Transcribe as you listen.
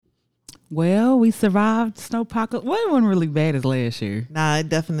Well, we survived snowpocalypse. Well, it wasn't really bad as last year. Nah, it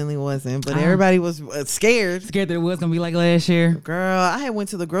definitely wasn't. But everybody was scared. Scared that it was gonna be like last year. Girl, I had went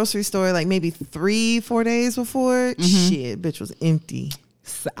to the grocery store like maybe 3-4 days before. Shit, bitch was empty.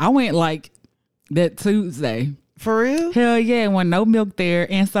 So I went like that Tuesday. For real? Hell yeah, and wasn't no milk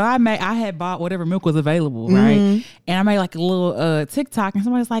there. And so I had bought whatever milk was available, right? And I made like a little TikTok, and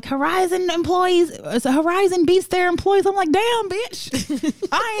somebody's like, Horizon employees, Horizon beats their employees. I'm like, damn, bitch.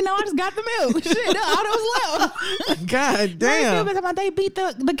 I ain't know, I just got the milk. Shit, all that was left. God damn. They beat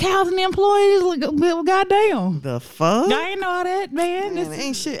the cows and the employees. Like, goddamn. The fuck? I ain't know that, man. Man,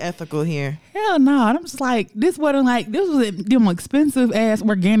 ain't shit ethical here. Hell no. I'm just like, this was them expensive ass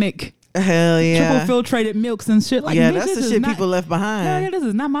organic. Hell yeah. Triple filtrated milks and shit. Like, yeah, that's the shit people left behind. Hell yeah, this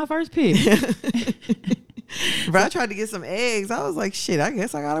is not my first pick. But I tried to get some eggs. I was like, shit, I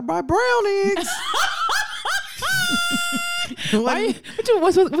guess I gotta buy brown eggs.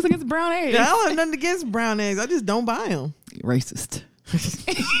 What's against brown eggs? I don't have nothing against brown eggs. I just don't buy them. Racist.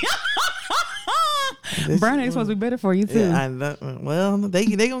 Brown eggs supposed to be better for you too. Yeah, well, they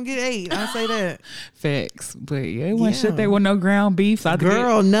gonna get 8. I say that. Facts, but yeah, it wasn't shit. There was no ground beef. So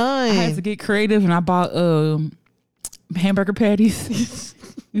none. I had to get creative, and I bought hamburger patties.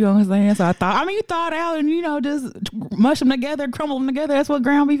 You know what I'm saying? So you thaw it out and just mush them together, crumble them together. That's what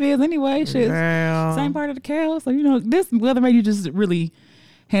ground beef is anyway. Shit, same part of the cow. So this weather made you just really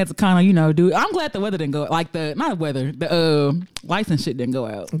had to kind of, do it. I'm glad the weather didn't go, like the license shit didn't go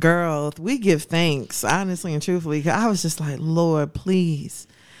out. Girl, we give thanks, honestly and truthfully. I was just like, Lord, please.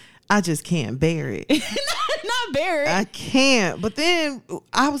 I just can't bear it. Not bear it. I can't. But then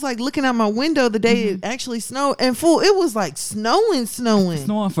I was like looking out my window the day it actually snowed, and it was like snowing.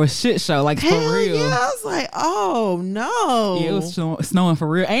 Snowing for shit show, like Hell for real. Yeah, I was like, oh no. Yeah, it was snowing for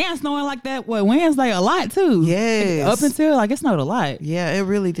real. And snowing like that, Wednesday a lot too. Yes. Up until it snowed a lot. Yeah, it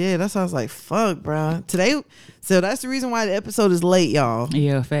really did. That's why I was like, fuck, bro. Today, so that's the reason why the episode is late, y'all.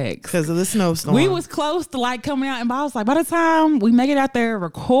 Yeah, facts. Because of the snowstorm. We was close to coming out, and I was like, by the time we make it out there,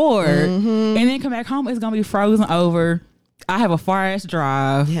 record, and then come back home, it's gonna be frozen over. I have a far ass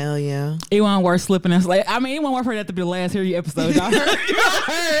drive. Hell yeah. It wasn't worth slipping and slip. I mean, it wasn't worth for that to be the last episode. Y'all heard?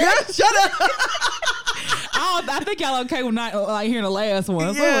 Shut up. I think y'all okay with not hearing the last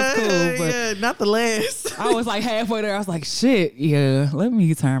one. So it was cool. But yeah, not the last. I was halfway there. I was like, shit, yeah, let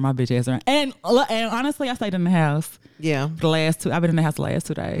me turn my bitch ass around. And honestly, I stayed in the house. Yeah. I've been in the house the last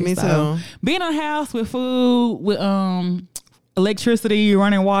 2 days. Me too. Being in the house with food, with electricity,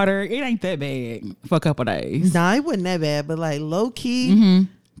 running water, it ain't that bad for a couple days. Nah, it wasn't that bad, but low key,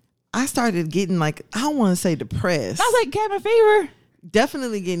 I started getting I don't want to say depressed. I was like, cabin fever.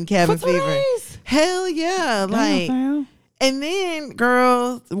 Definitely getting cabin for 2 fever. days? Hell yeah. And then,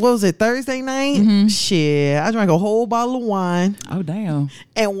 girl, what was it, Thursday night? Shit, I drank a whole bottle of wine. Oh, damn.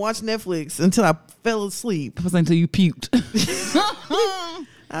 And watched Netflix until I fell asleep. It was until you puked.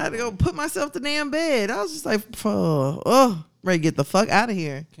 I had to go put myself to the damn bed. I was just like, ready to get the fuck out of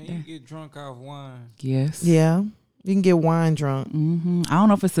here. Can you get drunk off wine? Yes. Yeah. You can get wine drunk. I don't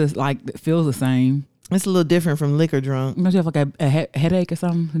know if it's just it feels the same. It's a little different from liquor drunk. Don't you have a headache or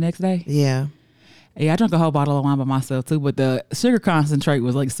something the next day? Yeah. Yeah, I drank a whole bottle of wine by myself too, but the sugar concentrate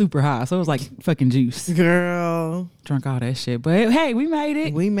was super high, so it was like fucking juice. Girl, drunk all that shit, but hey, we made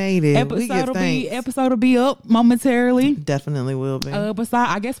it. We made it. Episode will be up momentarily. Definitely will be.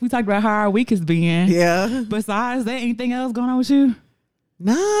 I guess we talked about how our week has been. Yeah. Besides that, anything else going on with you?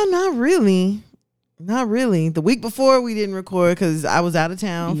 No, not really. Not really. The week before we didn't record because I was out of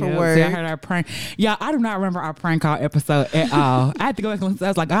town for work. See, I heard our prank. Yeah, I do not remember our prank call episode at all. I had to go back and listen. I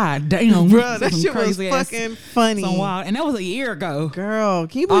was like, God damn, bro, that shit was fucking funny. So wild, and that was a year ago. Girl,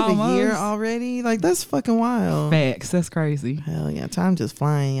 can you believe a year already? That's fucking wild. Facts. That's crazy. Hell yeah, time just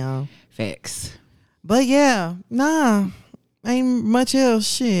flying, y'all. Facts. But yeah, ain't much else.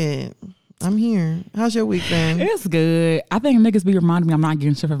 Shit. I'm here. How's your week been? It's good. I think niggas be reminding me I'm not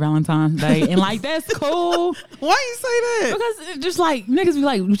getting shit for Valentine's Day. And that's cool. Why you say that? Because it's just niggas be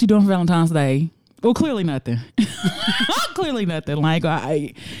like, what you doing for Valentine's Day? Well, clearly nothing. Clearly nothing.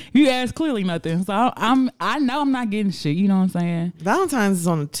 You asked, clearly nothing. So I know I'm not getting shit. You know what I'm saying? Valentine's is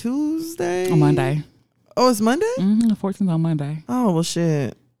on a Tuesday? On Monday. Oh, it's Monday? The 14th on Monday. Oh, well,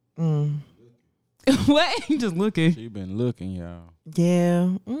 shit. What? You just looking. She been looking, y'all. Yeah.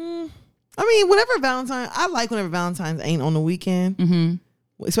 I mean, I like whenever Valentine's ain't on the weekend.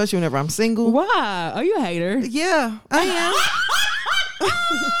 Especially whenever I'm single. Why? Are you a hater? Yeah, I am.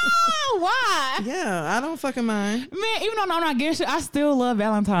 Why? Yeah, I don't fucking mind. Man, even though I'm not getting shit, I still love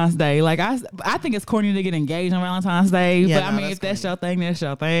Valentine's Day. Like I think it's corny to get engaged on Valentine's Day. Yeah, but I no, mean, that's if that's corny. your thing, that's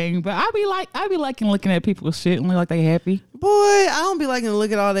your thing. But I be liking looking at people's shit and look like they happy. Boy, I don't be liking to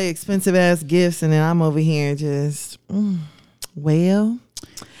look at all the expensive ass gifts, and then I'm over here just, well,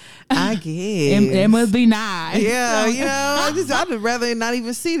 I guess It must be nice. Yeah, you know, I'd rather not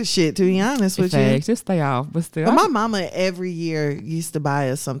even see the shit, to be honest with you. Just stay off. But still, But my mama every year used to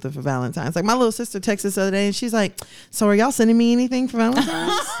buy us something for Valentine's. Like my little sister texted us the other day and she's like, "So are y'all sending me anything for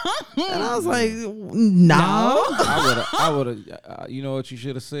Valentine's?" And I was like, "No." I would have. You know what you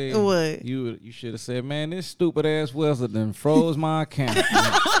should have said? What? You should have said, "Man, this stupid ass Wesley done froze my account."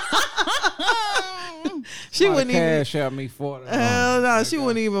 She wouldn't even cash out me $40. Hell no, she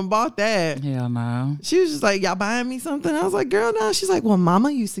wouldn't even bought that. hell no. She was just like, "Y'all buying me something?" I was like, "Girl, no." She's like, "Well,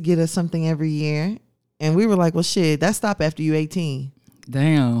 mama used to get us something every year." And we were like, "Well, shit, that stopped after you 18.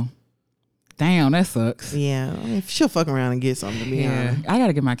 Damn, that sucks. Yeah, I mean, she'll fuck around and get something, to be honest. I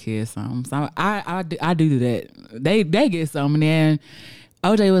gotta get my kids something. So I do that. They get something, and then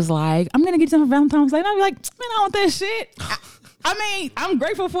OJ was like, "I'm gonna get you something for Valentine's Day," and I'd be like, "Man, I don't want that shit." I mean, I'm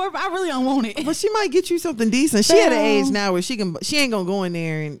grateful for it, but I really don't want it. But she might get you something decent. She at an age now where she ain't gonna go in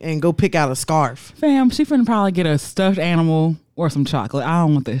there and go pick out a scarf. Fam, she finna probably get a stuffed animal or some chocolate. I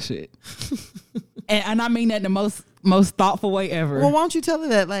don't want that shit. and I mean that the most thoughtful way ever. Well, why don't you tell her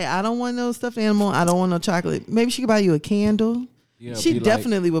that? Like, I don't want no stuffed animal. I don't want no chocolate. Maybe she could buy you a candle. Yeah, She be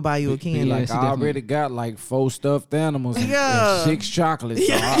definitely would buy you a Be candle. like, she I already got like 4 stuffed animals and, Yeah. and 6 chocolates.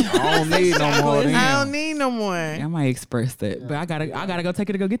 So I don't need no more of them. I don't need no more. I might express that, but I gotta go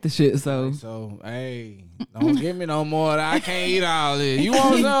take it to go get the shit. So So, hey, don't give me no more. I can't eat all this. You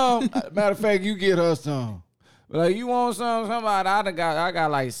want some? Matter of fact, you get her some. Like, you want some? Somebody, I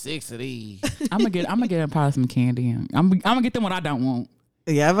got like 6 of these. I'm gonna get him probably some candy. And I'm gonna get them what I don't want.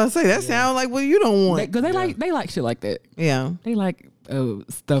 Yeah, I was about to say that sounds like what you don't want. Because they like shit like that. Yeah, They like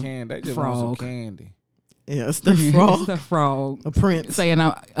stuff. They just want some frog. candy. yeah, it's the frog, The frog. a prince. Saying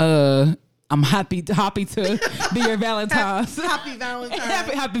I'm happy to be your Valentine's. Happy Valentine's.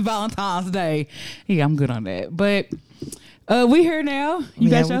 happy Valentine's Day. Yeah, I'm good on that. But we here now. You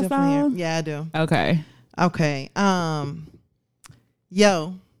Yeah, got we your definitely song? are. Yeah, I do. Okay. Okay.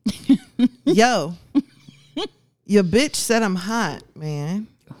 Yo. Yo. Your bitch said I'm hot, man.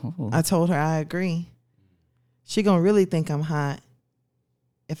 Oh. I told her I agree. She gonna really think I'm hot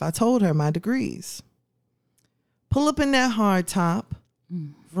if I told her my degrees. Pull up in that hard top,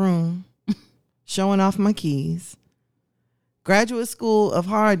 vroom, showing off my keys. Graduate School of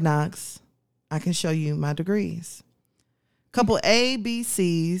Hard Knocks, I can show you my degrees. Couple A, B,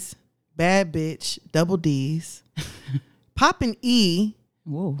 C's, bad bitch, double D's. Poppin' E,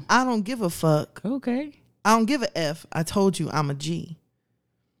 Whoa. I don't give a fuck. Okay. I don't give a F. I told you I'm a G.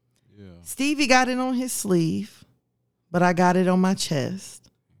 Yeah. Stevie got it on his sleeve, but I got it on my chest.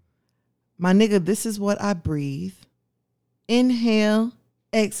 My nigga, this is what I breathe. Inhale,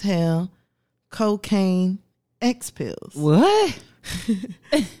 exhale, cocaine, X pills. What?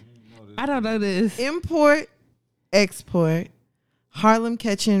 I don't know this. Import, export, Harlem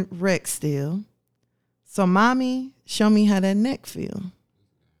catching wreck still. So mommy, show me how that neck feel.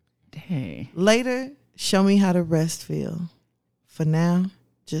 Dang. Later, show me how the rest feel. For now,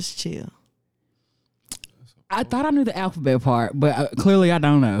 just chill. I thought I knew the alphabet part, but clearly I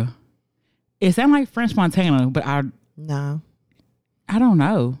don't know. It sounds like French Montana, but I don't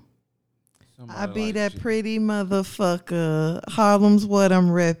know. I be that pretty motherfucker. Harlem's what I'm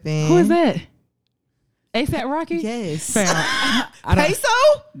repping. Who is that? ASAP Rocky? Yes. Fam, I don't-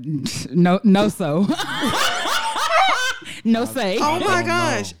 Peso? No so. No say. Oh my don't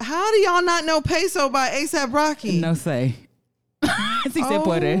gosh. know. How do y'all not know Peso by ASAP Rocky? No say. Sí se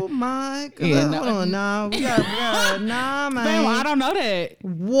puede. Oh my god. Yeah, no. Hold on, nah. We got nah, man. Fam, I don't know that.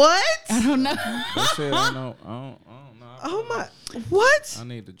 What? I don't know. They said I don't know. Oh my. What? I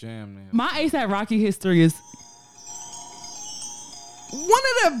need to jam now. My ASAP Rocky history is One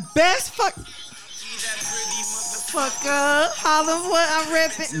of the best fucker. Harlem what I'm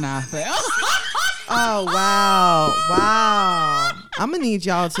repping. nah fam. Oh wow. Wow. I'm gonna need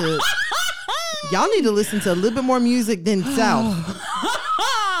y'all to need to listen to a little bit more music than South.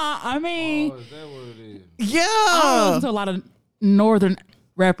 I mean, Oh, is that what it is? I Yeah. listen to a lot of northern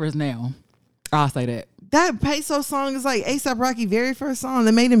rappers now. I'll say that. That Peso song is like ASAP Rocky very first song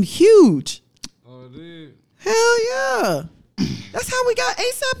that made him huge. Oh, it is. Hell yeah. That's how we got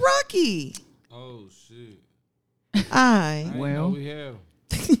ASAP Rocky. Oh shit. I I Well. know we have.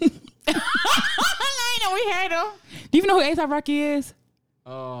 I know we heard him. Do you even know who ASAP Rocky is?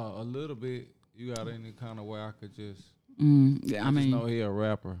 A little bit. You got any kind of way I could just. Yeah, I I just mean, know he a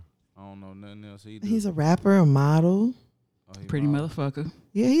rapper. I don't know nothing else he do. He's a rapper, a model. Oh, he pretty model. motherfucker.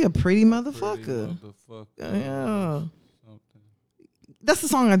 Yeah, he a pretty Pretty motherfucker. motherfucker. Yeah. Something. That's the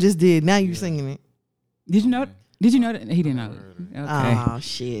song I just did. Now you singing it. Did you know? Okay. Did you know that he didn't know? Never heard It? Okay. Oh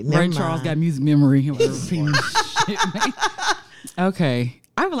shit. Never Ray mind. Charles got music memory. He was repeating shit, man. Okay.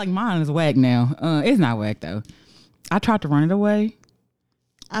 I feel like mine is whack now. It's not whack though. I tried to run it away.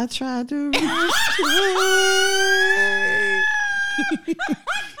 I tried to rush away.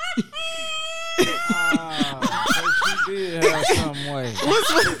 So she did have some way.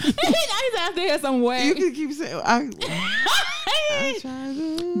 I just to have some You whack. can keep saying I tried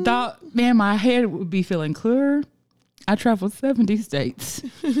to. Dog, man, my head would be feeling clearer. I traveled 70 states.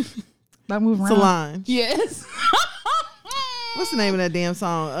 I move around. Solange. Yes. What's the name of that damn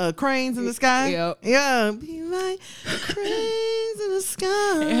song? Cranes in the Sky? Yep. Yeah. Be like cranes in the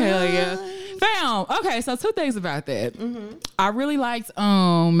sky. Hell yeah. Fam. Okay, so 2 things about that. Mm-hmm. I really liked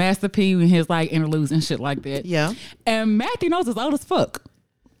Master P and his like interludes and shit like that. Yeah. And Matthew knows is old as fuck.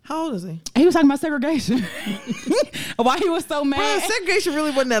 How old is he? He was talking about segregation. Why he was so Bro, mad. segregation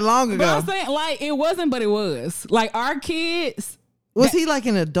really wasn't that long But ago. I'm saying, like, it wasn't, but it was. Like, our kids. Was he like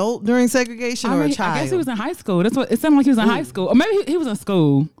an adult during segregation or a child? I guess he was in high school. That's what it sounded like. He was in high school, or maybe he was in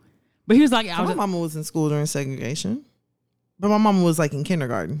school. But he was like, My mama was in school during segregation. But my mama was like in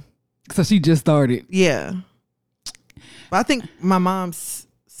kindergarten. so she just started. Yeah. But I think my mom's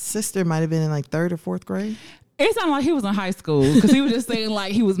sister might have been in like 3rd or 4th grade. It sounded like he was in high school because he was just saying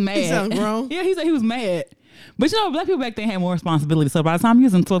like he was mad. He sound grown. Yeah, he said he was mad. But you know, black people back then had more responsibility. So by the time he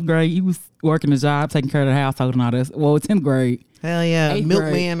was in 12th grade, he was working a job, taking care of the household and all this. Well, 10th grade. Hell yeah. 8th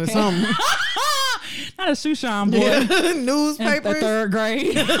Milkman grade. or something. Not a shoe shine boy. Yeah. In the Newspapers. 3rd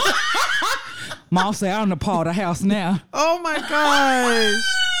grade. Mom said, I'm the paw of the house now. Oh my gosh.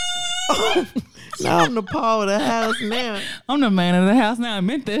 Oh, now I'm the paw of the house now. I'm the man of the house now. I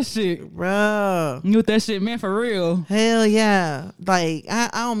meant that shit. Bro. Knew what that shit meant for real. Hell yeah. Like, I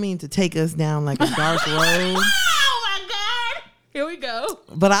don't mean to take us down like a dark road. Oh my God. Here we go.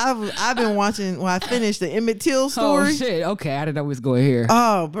 But I've been watching, well, I finished the Emmett Till Oh story. shit. Okay, I didn't know we was going here.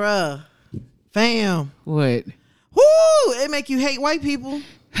 Oh, bruh. Fam. What? Woo! It make you hate white people.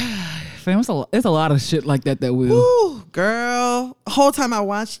 Fam, it's a lot of shit like that will. Woo, girl. The whole time I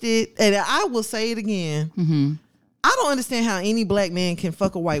watched it, and I will say it again. Mm-hmm. I don't understand how any black man can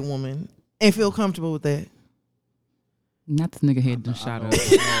fuck a white woman and feel comfortable with that. Not this nigga head done shot up.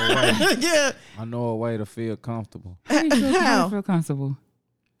 Yeah. I know a way to feel comfortable. How you feel, how How? you feel comfortable?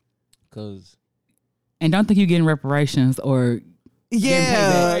 Cause And don't think you getting reparations or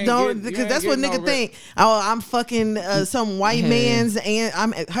Yeah, You don't ain't because getting that's what no nigga rep. think. Oh, I'm fucking some white Yeah. man's and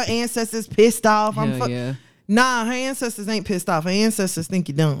I'm her ancestors pissed off. I'm hell yeah. Nah, her ancestors ain't pissed off. Her ancestors think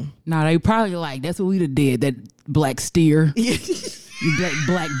you dumb. Nah, they probably like that's what we'd have did. That black steer, Yeah.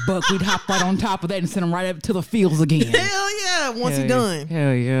 black buck. We'd hop right on top of that and send them right up to the fields again. Hell yeah! Once Hell he yeah. done.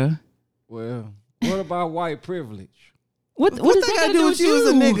 Hell yeah. well, what about white privilege? What What does they that gotta do with you as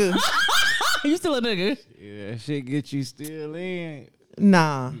a nigga? You still a nigga? Yeah, that shit get you still in.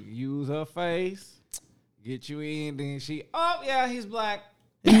 Nah, Use her face, get you in. Then she, oh yeah, he's black.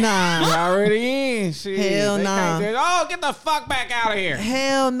 nah, He already in. Shit. Hell They nah. can't say, oh, get the fuck back out of here.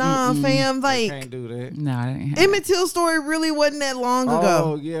 hell nah, fam. They Like can't do that. Nah, that ain't Emmett Till story really wasn't that long Oh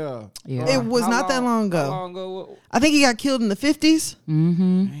ago. yeah. Yeah. It was not that long ago. How long ago? I think he got killed in the 50s.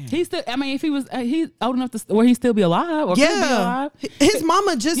 Mm-hmm. He still. I mean, if he was, he's old enough to where he still be alive or could be Yeah, alive. his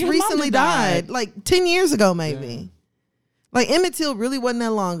mama just Yeah, his mom recently just died, died. like 10 years ago, maybe. Like Emmett Till really wasn't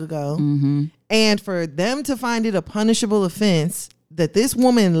that long ago, Mm-hmm. and for them to find it a punishable offense that this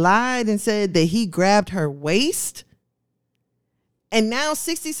woman lied and said that he grabbed her waist, and now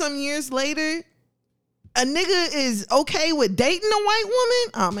 60-some years later, a nigga is okay with dating a white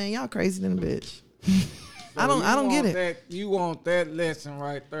woman. Oh man, y'all crazy than a bitch. I don't get it. You want that lesson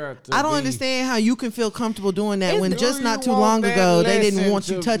right there. I don't understand how you can feel comfortable doing that when Do just not you too want long that ago they didn't lesson want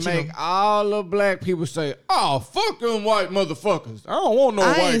you to touching make them. all the black people say, "Oh, fuck them white motherfuckers. I don't want no I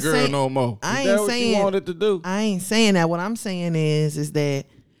white ain't girl saying- no more." I Is ain't that what saying- you wanted to do? I ain't saying that. What I'm saying is that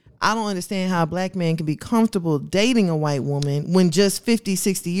I don't understand how a black man can be comfortable dating a white woman when just 50,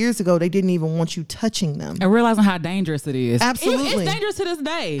 60 years ago they didn't even want you touching them. And realizing how dangerous it is. Absolutely. It's dangerous to this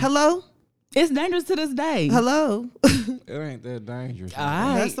day. Hello? It's dangerous to this day. Hello? It ain't that dangerous. All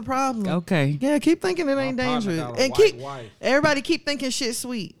right. That's the problem. Okay. Yeah, keep thinking it ain't My partner dangerous. got a And white keep wife. everybody keep thinking shit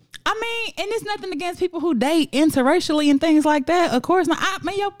sweet. I mean, and it's nothing against people who date interracially and things like that. Of course not. I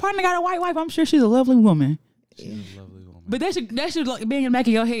mean, your partner got a white wife. I'm sure she's a lovely woman. She's a lovely woman. But that should like be in the back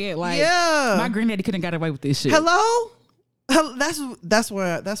of your head. Like, Yeah. my granddaddy couldn't got away with this shit. Hello? That's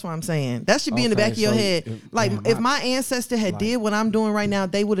what I'm saying. That should be in the back of your head. If my ancestor had did what I'm doing right now,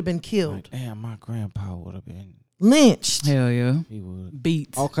 they would have been killed. Damn, my grandpa would have been lynched. Hell yeah. He would.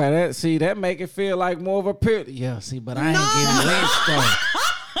 Beat. Okay, that make it feel like more of a period. Yeah, see, but I ain't getting lynched though.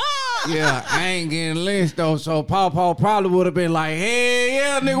 Yeah, I ain't getting lynched though. So Paw probably would have been like, hey,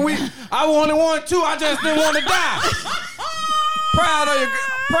 yeah, nigga, I only want two. I just didn't want to die. Proud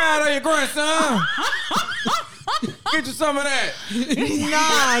of your grandson. Get you some of that.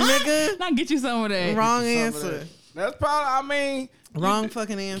 Nah, nigga. Not get you some of that. Wrong answer. That's probably, wrong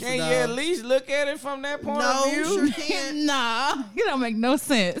fucking answer. Can you at least look at it from that point of view? No, sure can't. Nah, it don't make no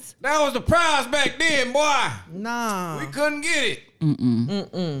sense. That was the prize back then, boy. Nah. We couldn't get it.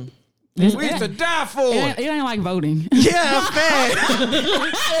 Mm-mm. We used to die for it. It ain't like voting. Yeah, fact.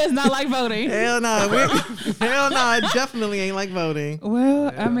 It's not like voting. Hell no. Hell no, it definitely ain't like voting.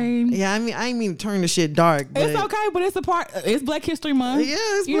 Well, I mean. Yeah, I ain't mean to turn the shit dark. But it's okay, but it's a part. It's Black History Month. Yeah,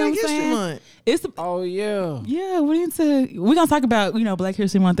 it's Black History Month. It's oh yeah. Yeah, we're gonna talk about Black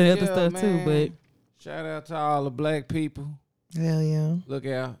History Month and other stuff man. too. But shout out to all the black people. Hell yeah. Look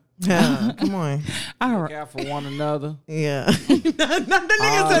out. Yeah, come on. Look out for one another. Yeah. That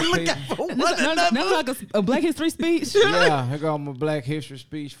nigga said look out for one another. That's like a Black History speech. Yeah, here go my Black History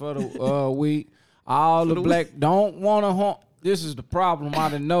speech for the week. All the black don't want to harm. This is the problem I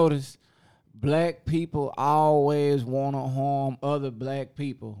done noticed. Black people always want to harm other black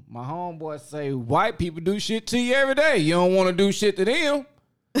people. My homeboy say white people do shit to you every day. You don't want to do shit to them.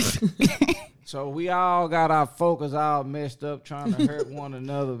 So we all got our focus all messed up trying to hurt one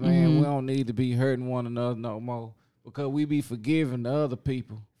another, man. We don't need to be hurting one another no more because we be forgiving the other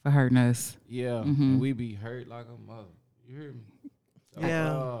people. For hurting us. Yeah, and we be hurt like a mother. You hear me? So,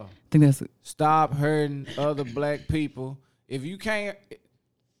 Yeah. I think that's it. Stop hurting other black people. If you can't,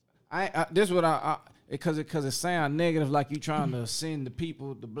 this is what because it sounds negative, like you trying to send the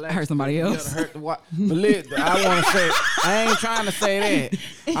people, the black. Hurt somebody else. Hurt the white. But I want to say, I ain't trying to say that.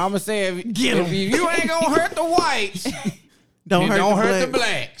 I'm gonna say if you ain't gonna hurt the whites, don't hurt the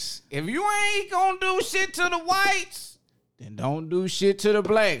blacks. If you ain't gonna do shit to the whites, then don't do shit to the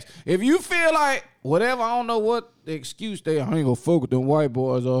blacks. If you feel like whatever, I don't know what the excuse I ain't gonna fuck with them white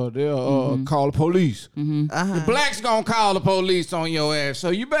boys or they'll call the police. The blacks gonna call the police on your ass. So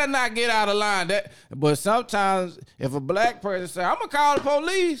you better not get out of line. But sometimes if a black person say, I'm gonna call the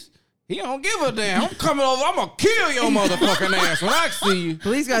police, he don't give a damn. I'm coming over, I'm gonna kill your motherfucking ass when I see you.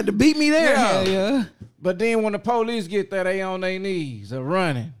 Police got to beat me there. Yeah. But then when the police get there, they on their knees, they're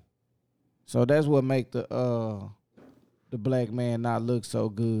running. So that's what make the black man not look so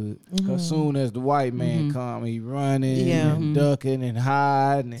good. Because soon as the white man come, he running and ducking and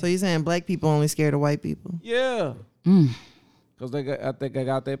hiding. So you saying black people only scared of white people? Yeah. Because I think they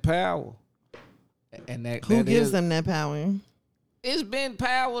got that power. And Who gives them that power? It's been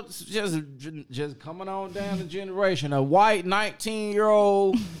power just coming on down the generation. A white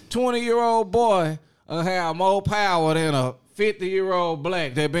 19-year-old, 20-year-old boy will have more power than a 50-year-old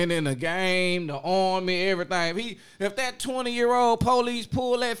black that been in the game, the army, everything. If that 20-year-old police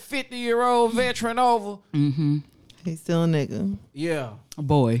pull that 50-year-old veteran over, He's still a nigga. yeah, A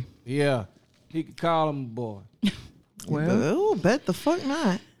boy. yeah, he could call him a boy. Well, bet the fuck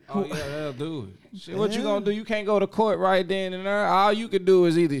not. Oh yeah, that'll do it. Shit, what you gonna do? You can't go to court right then and there. All you can do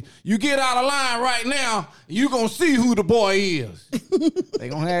is either you get out of line right now, you gonna see who the boy is. They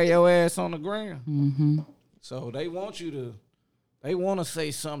gonna have your ass on the ground. So they want you to. They want to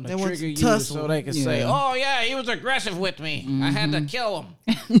say something to trigger you so they can say, "Oh yeah, he was aggressive with me. I had to kill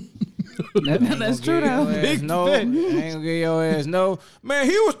him." That's true though. Ain't gonna get your ass no. Man,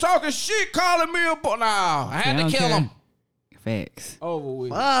 he was talking shit, calling me a boy. Nah, I had to kill him. Facts. Over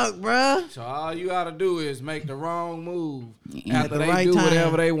with. Fuck, bruh. So all you gotta do is make the wrong move after the they right do time.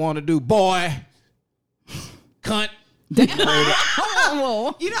 whatever they want to do. Boy, cunt. You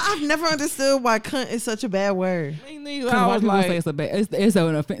know, I've never understood why cunt is such a bad word. Me neither. I I was was like, say like, it's a bad.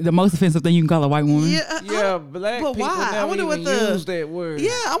 It's the most offensive thing you can call a white woman. yeah, black but people why? I never wonder even what the- use that word. Yeah,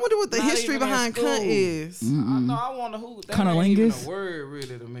 I wonder what the Not history even in behind school. cunt is. I know. I wonder who. That ain't Cunnilingus? even a word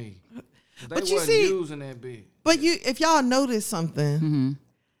really to me. They But you wasn't see- using that bit. But if y'all notice something,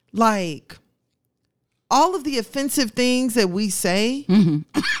 like all of the offensive things that we say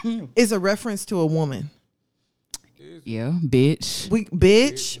is a reference to a woman. Yeah, bitch,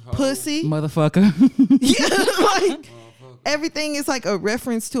 Bitch, pussy, motherfucker. yeah, like everything is like a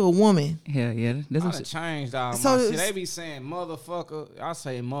reference to a woman. Hell yeah, that's I what done changed all So my shit. it's- They be saying motherfucker. I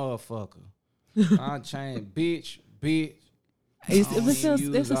say motherfucker. I changed bitch. it's I don't the even use same.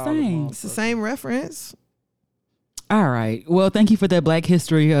 all the It's the same reference. All right. Well, thank you for that Black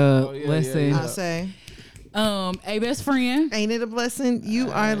History yeah, lesson. yeah. I say. A best friend. Ain't it a blessing? You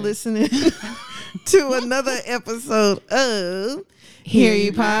are listening to another episode of Hear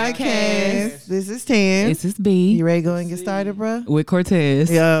You Podcast. This is Tan. This is B. You ready to go and get started, bro? With Cortez.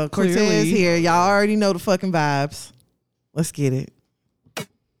 Yeah, Cortez Clearly. here. Y'all already know the fucking vibes. Let's get it.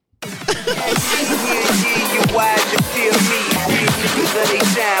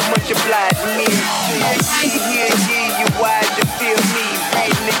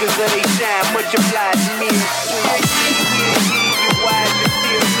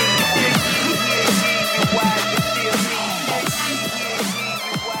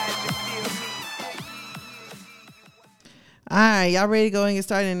 All right, y'all ready to go and get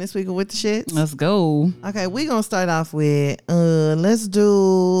started in this week with the shits? Let's go. Okay, we're gonna start off with let's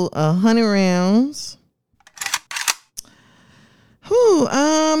do 100 rounds. Whew,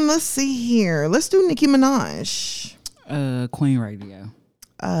 let's see here. Let's do Nicki Minaj. Queen Radio.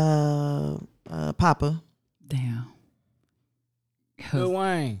 Papa. Damn. Lil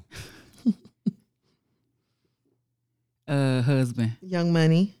Wayne. Husband. Young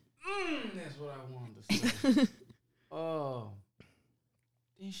Money. That's what I wanted to say.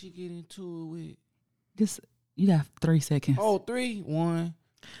 Didn't she get into it with? Just you got 3 seconds. Oh, 3, 1.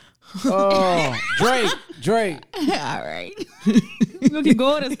 Drake. All right. We can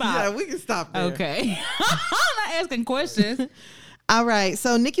go and stop. Yeah, we can stop there. Okay. I'm not asking questions. All right.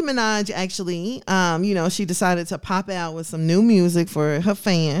 So Nicki Minaj actually, she decided to pop out with some new music for her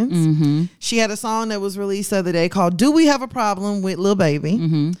fans. Mm-hmm. She had a song that was released the other day called "Do We Have a Problem" with Lil Baby.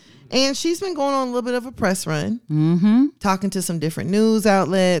 Mm-hmm. And she's been going on a little bit of a press run, Mm-hmm. talking to some different news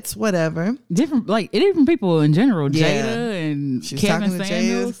outlets, whatever. Different people in general. Yeah. Jada and She's Kevin talking to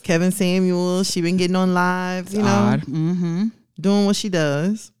Samuels. Kevin Samuels. She been getting on lives, Odd. Mm-hmm. doing what she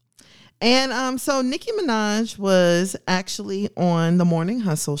does. And so Nicki Minaj was actually on the Morning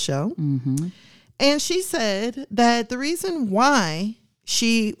Hustle show. Mm-hmm. And she said that the reason why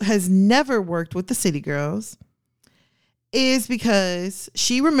she has never worked with the City Girls is because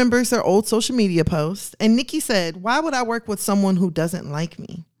she remembers their old social media posts. And Nicki said, "Why would I work with someone who doesn't like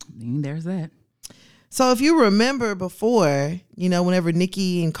me?" There's that. So if you remember before, whenever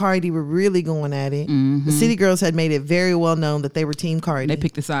Nicki and Cardi were really going at it, the City Girls had made it very well known that they were Team Cardi. They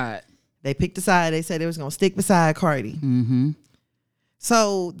picked a side. They picked a side. They said they was going to stick beside Cardi. Mm-hmm.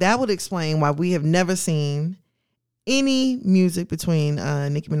 So that would explain why we have never seen any music between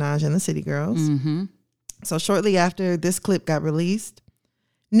Nicki Minaj and the City Girls. Mm-hmm. So shortly after this clip got released,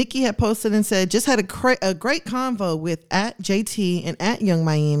 Nicki had posted and said, "Just had a great convo with @JT and @Young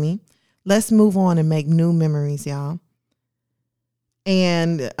Miami. Let's move on and make new memories, y'all."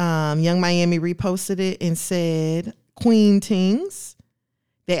 And Young Miami reposted it and said, "Queen Tings."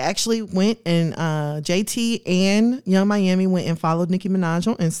 They actually went and JT and Young Miami went and followed Nicki Minaj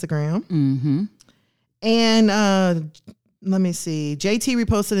on Instagram. Mm-hmm. And let me see. JT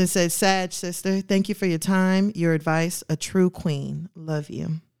reposted and said, "Sag sister, thank you for your time, your advice. A true queen. Love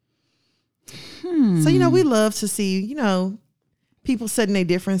you." So, we love to see, people setting their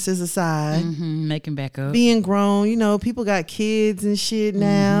differences aside, Making back up. being grown. People got kids and shit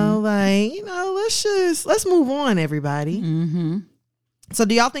now. Like, let's move on, everybody. Mm-hmm. So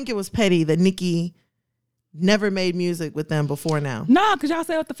do y'all think it was petty that Nicki never made music with them before now? No, because y'all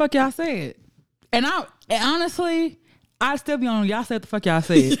said what the fuck y'all said. And honestly, I'd still be on y'all said what the fuck y'all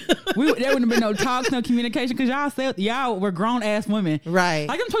said. There wouldn't have been no talks, no communication, because y'all said y'all were grown ass women. Right.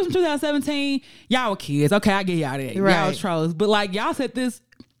 Like, I'm talking from 2017, y'all were kids. Okay, I get y'all that. Right. Y'all was trolls. But like, y'all said this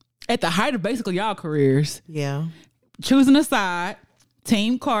at the height of basically y'all careers. Yeah. Choosing a side.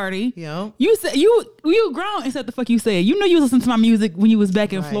 Team Cardi. Yep. You said you grown and said the fuck you said. You knew you was listening to my music when you was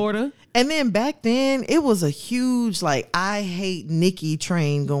back in Right. Florida. And then back then, it was a huge, I hate Nicki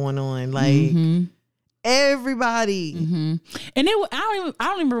train going on. Like, everybody. Mm-hmm. And I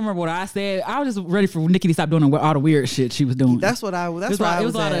don't even remember what I said. I was just ready for Nicki to stop doing all the weird shit she was doing. That's what I was. That's It why I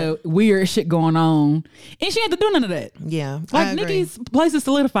was was a lot at. of weird shit going on, and she had to do none of that. Yeah. I Like, agree. Nicki's place is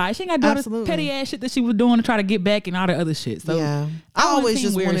solidified. She ain't got to do all this Absolutely. petty ass shit that she was doing to try to get back and all the other shit. So yeah. I only always seen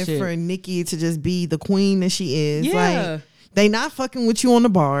just weird wanted shit. for Nicki to just be the queen that she is. Yeah. Like, they not fucking with you on the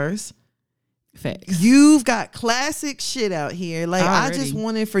bars. Facts. You've got classic shit out here. Like, I Already. just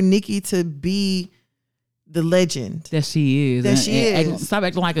wanted for Nicki to be the legend. That she is. That she is. Stop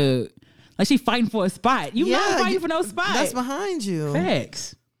acting like she fighting for a spot. You not fighting you- for no spot. That's behind you.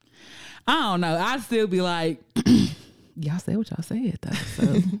 Facts. I don't know. I'd still be like, y'all said what y'all said though.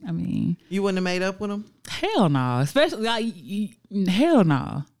 So I mean, You wouldn't have made up with them? hell no. Especially like hell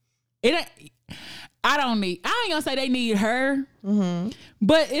no. It ain't. I ain't gonna say they need her,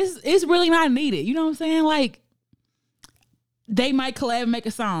 but it's really not needed. You know what I'm saying? Like, they might collab and make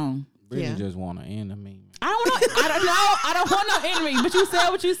a song. Brittany Yeah. just want to end the meme. I don't want no enemy. But you said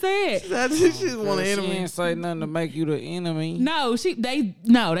what you said. She just want an She enemy. ain't say nothing to make you the enemy. No,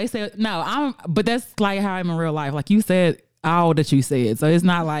 they said no. But that's like how I'm in real life. Like you said all that you said, so it's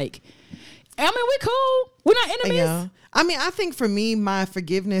not like. I mean, we cool. We're not enemies. Yeah. I mean, I think for me, my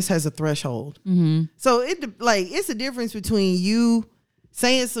forgiveness has a threshold. So it's a difference between you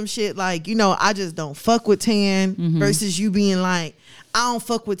saying some shit like, I just don't fuck with Tan versus you being like, I don't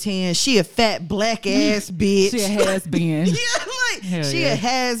fuck with Tan. She a fat black ass bitch. She a has been. She a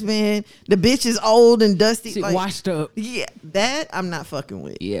has been. The bitch is old and dusty. She washed up. Yeah, that I'm not fucking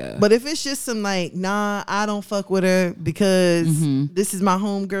with. Yeah. But if it's just some like, nah, I don't fuck with her because this is my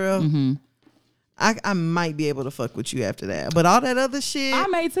homegirl. I might be able to fuck with you after that. But all that other shit. I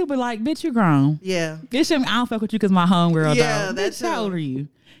may too, but like, bitch, you grown. Yeah. I don't fuck with you because my homegirl. Yeah, though. that's Bitch, how old are you?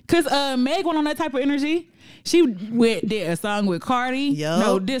 Because Meg went on that type of energy. She did a song with Cardi. Yup.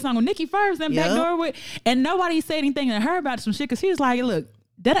 No, did a song with Nicki first, and backdoor with, and nobody said anything to her about some shit because she was like, look,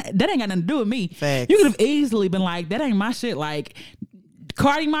 that ain't got nothing to do with me. Facts. You could have easily been like, that ain't my shit. Like,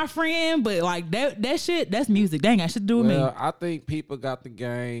 Cardi my friend, but like that shit, that's music. That ain't got shit to do with me. I think people got the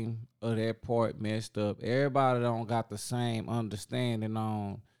game of that part messed up. Everybody don't got the same understanding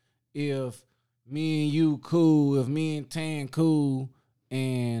on if me and you cool, if me and Tan cool,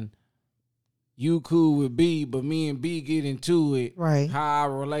 and you cool with B, but me and B get into it. Right. How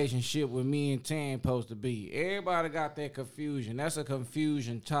our relationship with me and Tan supposed to be. Everybody got that confusion. That's a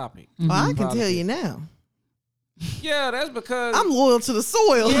confusion topic. Well, I can tell you now. Yeah, that's because I'm loyal to the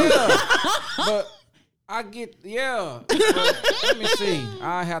soil. Yeah, but I get But let me see.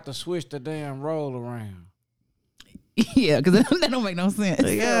 I have to switch the damn roll around. Yeah, because that don't make no sense.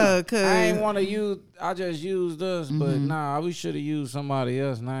 Yeah, cause I ain't want to use. I just used us, but nah, we should have used somebody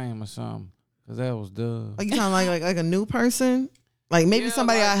else's name or something. Cause that was dumb. Like you sound like a new person, like maybe Yeah,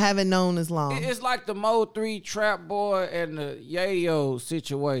 somebody like, I haven't known as long. It's like the Mo 3 Trap Boy and the Yayo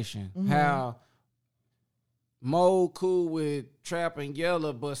situation. How Mo cool with Trap and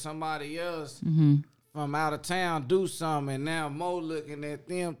Yella, but somebody else from out of town do something, and now Mo looking at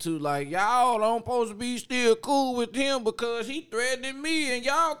them too like, y'all don't supposed to be still cool with him because he threatening me, and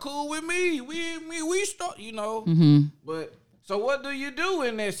y'all cool with me. We start, But so what do you do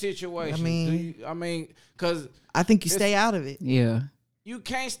in that situation? I mean, because I think you stay out of it. Yeah. you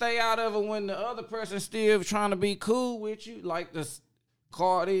can't stay out of it when the other person's still trying to be cool with you, like the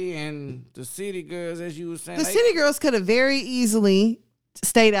Cardi and the City Girls, as you were saying. The City Girls could have very easily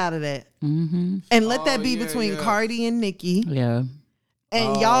stayed out of that and let that be between Cardi and Nicki. Yeah.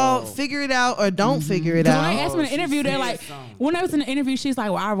 And y'all figure it out or don't figure it When out. I asked me in the interview, they're like, when I was in the interview, she's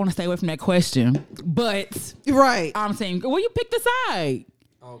like, well, I want to stay away from that question. But Right. I'm saying, well, you pick the side.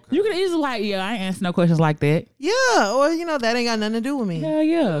 Okay. You could easily like, yeah, I ain't answer no questions like that. Yeah. Or, that ain't got nothing to do with me. Hell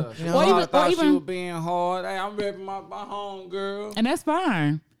yeah. I thought she was being hard. Hey, I'm repping my home girl. And that's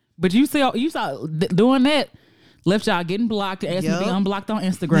fine. But you saw doing that, left y'all getting blocked and asked me to be unblocked on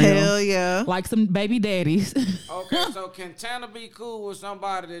Instagram. Hell yeah. Like some baby daddies. Okay, so can Tana be cool with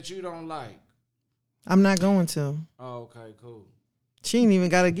somebody that you don't like? I'm not going to. Oh, okay, cool. She ain't even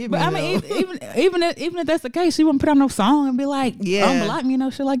got to give me But I mean, even if that's the case, she wouldn't put out no song and be like, unblock me,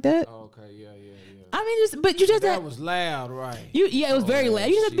 no shit like that. Okay, yeah. I mean, but you just that was loud, right? It was very loud.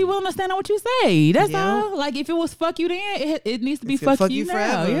 You just have to be willing to stand on what you say. That's all. Like if it was fuck you then, it needs to be fuck you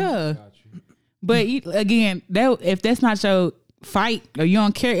now. Forever. Yeah. But again, if that's not your fight or you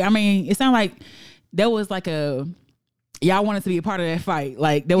don't care, I mean, it sounds like that was like y'all wanted to be a part of that fight.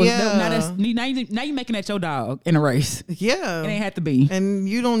 Like there was now you making that your dog in a race. Yeah. It ain't have to be. And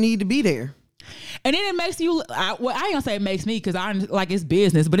you don't need to be there. And then it makes you, I ain't gonna say it makes me because I like it's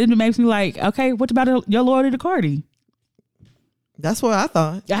business, but it makes me like, okay, what about your loyalty to Cardi? That's what I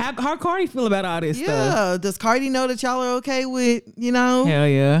thought. How Cardi feel about all this stuff? Yeah. Does Cardi know that y'all are okay with, Hell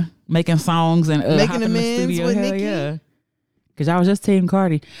yeah. Making songs and making amends the studio. With Hell Nicki? yeah. Because I was just team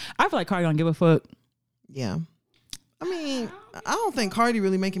Cardi. I feel like Cardi don't give a fuck. Yeah. I mean, I don't think Cardi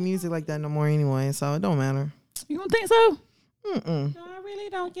really making music like that no more anyway, so it don't matter. You don't think so? Mm-mm. No, I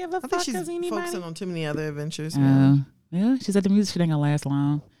really don't give a fuck. I think she's focusing on too many other adventures. Yeah, she said the music shit ain't gonna last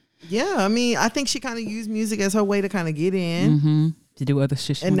long. Yeah, I mean, I think she kind of used music as her way to kind of get in. To do other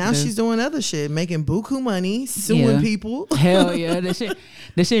shit. And now she's doing other shit, making buku money, suing people. Hell yeah, that shit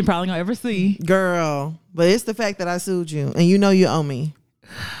ain't probably gonna ever see. Girl, but it's the fact that I sued you and you owe me.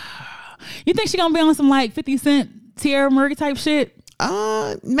 You think she gonna be on some like 50 Cent, Tierra Murray type shit?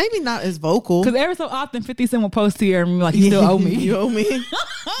 Maybe not as vocal. Because every so often 50 Cent will post Tierra and be like, you still owe me. You owe me.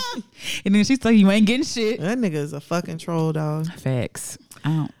 And then she's like, you ain't getting shit. That nigga is a fucking troll, dog. Facts.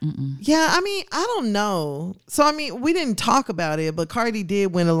 Yeah, I mean, I don't know. So I mean, we didn't talk about it, but Cardi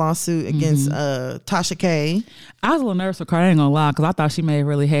did win a lawsuit against Tasha K. I was a little nervous for Cardi, I ain't gonna lie, because I thought she may have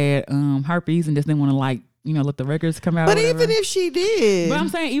really had herpes and just didn't want to let the records come out. But even if she did, but I'm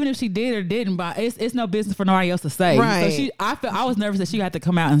saying even if she did or didn't, but it's no business for nobody else to say. Right. So I was nervous that she had to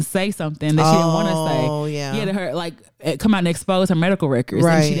come out and say something that she didn't want to say. Oh yeah. Yeah, to her come out and expose her medical records,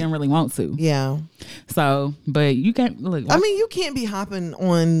 and she didn't really want to. Yeah. So, but you can't look. I mean, you can't be hopping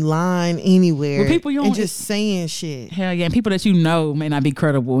online anywhere Well, people you and don't- just saying shit. Hell yeah, and people that you know may not be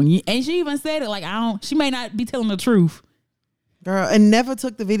credible, and she even said it she may not be telling the truth. Girl, and never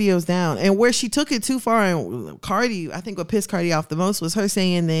took the videos down. And where she took it too far, and Cardi, I think what pissed Cardi off the most was her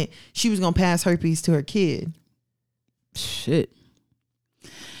saying that she was going to pass herpes to her kid. Shit.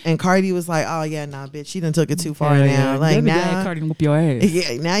 And Cardi was like, oh yeah, nah, bitch, she done took it too far Hell now. yeah. Like Baby now, dad Cardi can whoop your ass.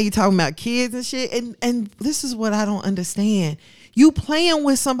 yeah, now you talking about kids and shit. And this is what I don't understand. You playing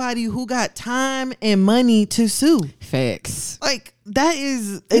with somebody who got time and money to sue. Facts. Like that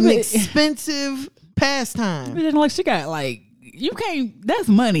is an expensive pastime. Like she got you can't. That's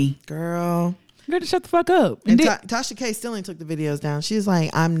money. Girl. You gotta shut the fuck up. And Tasha K still ain't took the videos down. She's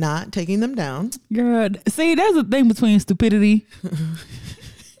like, I'm not taking them down. Girl, see, there's a thing between stupidity.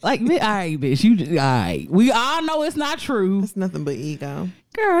 All right, bitch, all right. We all know it's not true. It's nothing but ego.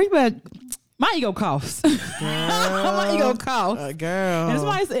 Girl, you better. My ego coughs. My ego coughs. Girl. And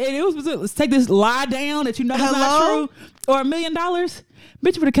somebody said, it was let's take this lie down that you know that's not Hello? true, or $1 million.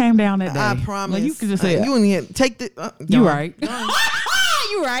 Bitch would have came down that day. I promise. Like, you could just say you wouldn't even take the. you right. Gone.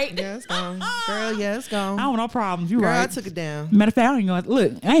 You right. Yeah, it's gone. Girl, yeah, it's gone. I don't want no problems. You Girl, right. I took it down. Matter of fact, I ain't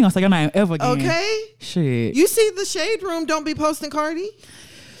gonna say your name ever again. Okay. Shit. You see the Shade Room don't be posting Cardi?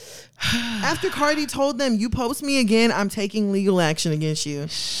 After Cardi told them, you post me again, I'm taking legal action against you.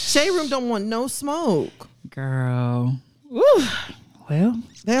 Shade Room don't want no smoke. Girl. Woo. Well,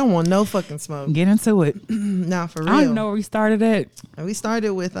 They don't want no fucking smoke. get into it. Nah, for real. I don't even know where we started at. We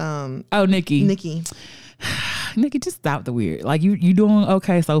started with Nikki. Nikki. Nikki, just stop the weird. Like you doing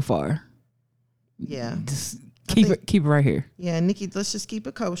okay so far. Yeah. Just keep it right here. Yeah, Nikki, let's just keep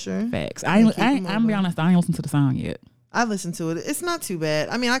it kosher. Facts. keep it I'm be moving. honest, I ain't listened to the song yet. I listened to it. It's not too bad.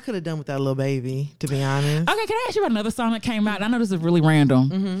 I mean, I could have done without Lil Baby, to be honest. Okay, can I ask you about another song that came out? I know this is really random.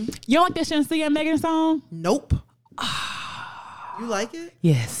 Mm-hmm. You don't like that Shenseea and Megan song? Nope. You like it?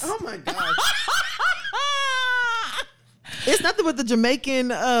 Yes. Oh my God. It's nothing but the Jamaican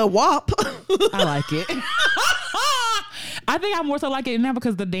WAP. I like it. I think I more so like it now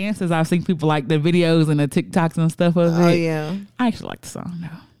because the dances I've seen people like the videos and the TikToks and stuff of it. Oh, yeah. I actually like the song though.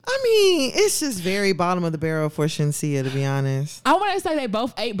 I mean, it's just very bottom of the barrel for Shenseea, to be honest. I want to say they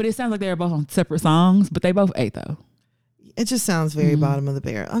both ate, but it sounds like they're both on separate songs. But they both ate though. It just sounds very bottom of the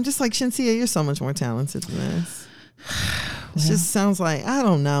barrel. I'm just like, Shenseea, you're so much more talented than this. It just sounds like, I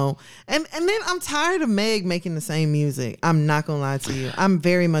don't know. And then I'm tired of Meg making the same music. I'm not going to lie to you. I'm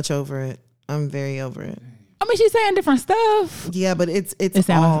very much over it. I'm very over it. I mean, she's saying different stuff. Yeah, but it's It all,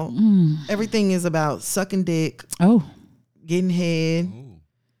 sounds. everything is about sucking dick, Oh. getting head.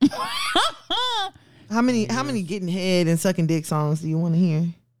 How many getting head and sucking dick songs do you want to hear?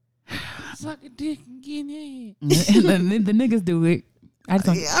 Suck a dick and get in. And the niggas do it. I just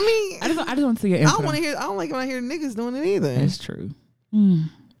don't. I mean, I just want to see your I input. don't want to hear. I don't like when I hear niggas doing it either. That's true.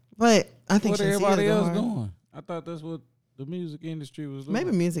 But I think What Shenseea everybody go else hard. doing? I thought that's what the music industry was doing.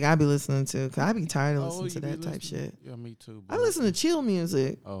 Maybe music I be listening to, cause I be tired of listening you to be that type listening? shit. Yeah, me too. I listen to chill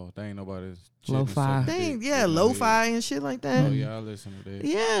music. Oh, they ain't nobody's Lo-fi. Dang, yeah, lo-fi and shit like that. Oh yeah, I listen to that.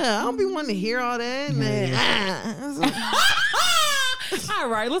 Yeah, I don't be wanting to hear all that. And then, All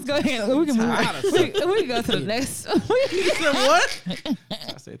right, let's go ahead. We can move. We can go to the next. what?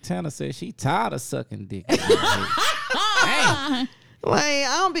 I said Tana said she tired of sucking dick. Like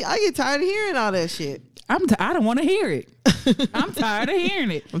I get tired of hearing all that shit. I don't want to hear it. I'm tired of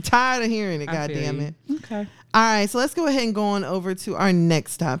hearing it. I'm tired of hearing it. I God feel damn you. it. Okay. All right, so let's go ahead and go on over to our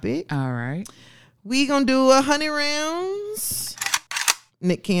next topic. All right. We gonna do 100 rounds.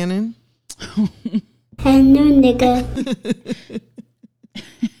 Nick Cannon. Hello, nigga.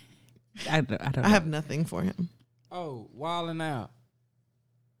 I don't I have nothing for him. Oh, wilding out.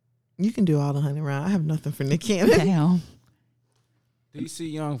 You can do all the 100 rounds. I have nothing for Nick Cannon. Damn.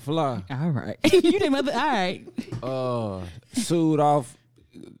 DC Young Fly. All right. You didn't mother. All right. Sued off,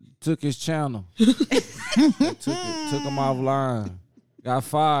 took his channel. took him offline. Got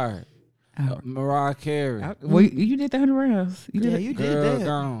fired. Mariah Carey. Well, you did the 100 rounds. You did Yeah, it. you did Girl that.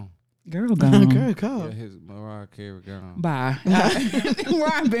 gone. Girl gone. Girl, Yeah, go. his Mariah Carey gone. Bye. Where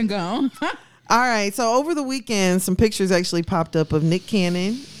I've been gone. All right, so over the weekend, some pictures actually popped up of Nick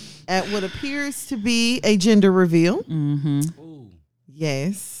Cannon at what appears to be a gender reveal. Mm-hmm. Ooh.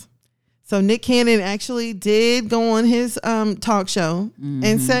 Yes. So Nick Cannon actually did go on his talk show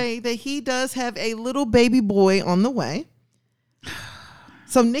and say that he does have a little baby boy on the way.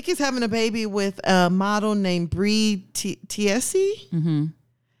 So Nick is having a baby with a model named Bree Tiesi.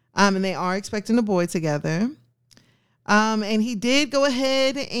 And they are expecting a boy together. And he did go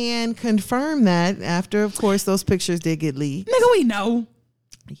ahead and confirm that after, of course, those pictures did get leaked. Nigga, we know.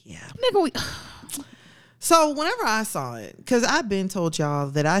 Yeah. Nigga, we. So whenever I saw it, because I've been told y'all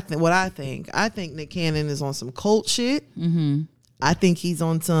that I think Nick Cannon is on some cult shit. I think he's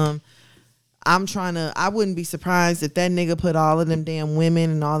on some. I wouldn't be surprised if that nigga put all of them damn women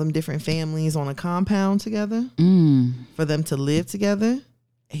and all them different families on a compound together for them to live together.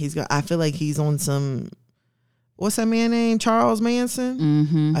 I feel like he's on some. What's that man name? Charles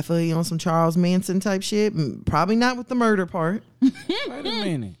Manson. I feel like he's on some Charles Manson type shit. Probably not with the murder part. Wait a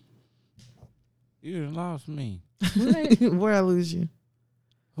minute. You done lost me. Where I lose you?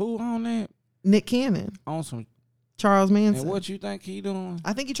 Who on that? Nick Cannon. On some. Charles Manson. And what you think he doing?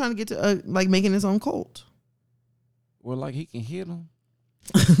 I think he's trying to get to like making his own cult. Well, like he can hit them.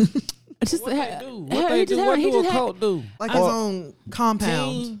 Just What they do? What they do? What do a cult do? Like his own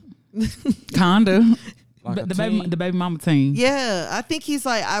compound. Kinda. Like The baby mama team. Yeah, I think he's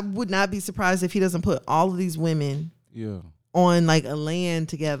like, I would not be surprised if he doesn't put all of these women on like a land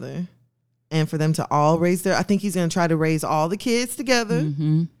together and for them to all raise I think he's going to try to raise all the kids together.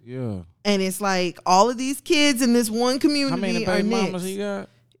 Yeah. And it's like all of these kids in this one community. How many baby mamas he got?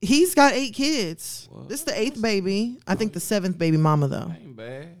 He's got 8 kids. What? This is the 8th baby. I think the 7th baby mama though. Ain't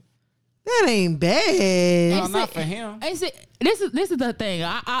bad. That ain't bad. No, not for him. This is the thing.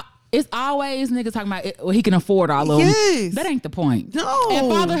 It's always niggas talking about well, he can afford all of them. Yes. That ain't the point. No. And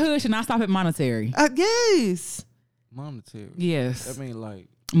fatherhood should not stop at monetary. Yes. Monetary. Yes. I mean, like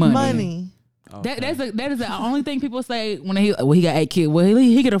Money. Okay. That is the only thing people say when he got 8 kids. Well,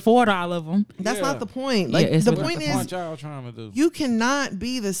 he could afford all of them. That's Yeah. not the point. Like Yeah, it's the what point the is, point y'all trying to do. you cannot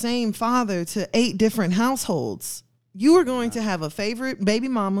be the same father to 8 different households. You are going to have a favorite baby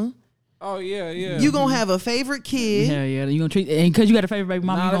mama. Oh yeah. You gonna have a favorite kid. Yeah. You gonna treat and because you got a favorite baby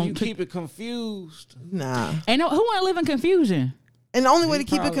mama. Now You that gonna you treat, keep it confused. Nah. ain't no who want to live in confusion. And the only way He to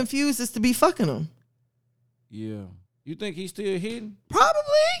keep it probably- confused is to be fucking them. Yeah. You think he's still hidden?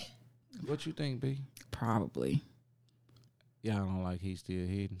 Probably. What you think, B? Probably. Y'all don't like he's still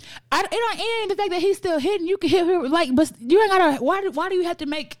hidden. It ain't the fact that he's still hidden. You can hit her like, but you ain't gotta. Why do you have to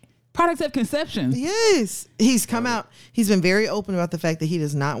make products of conception? Yes. He's come out. He's been very open about the fact that he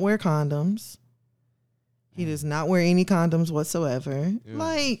does not wear condoms. He does not wear any condoms whatsoever. Yeah.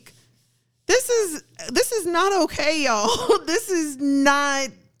 Like, this is not okay, y'all. This is not.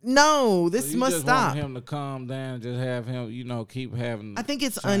 No, this So you must just stop. want him to calm down, just have him, keep having. I think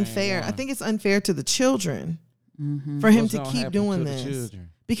it's same unfair. I one. think it's unfair to the children for him What's to gonna keep happen doing to the this children?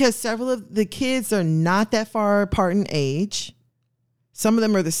 because several of the kids are not that far apart in age. Some of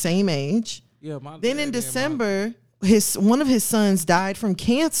them are the same age. Yeah, my Then dad in and December, one of his sons died from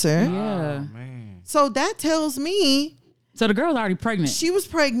cancer. my, Yeah. Oh, man. So that tells me So the girl's already pregnant. she was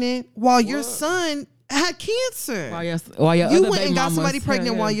pregnant while your What? son had cancer. While your You other went baby and got mamas- somebody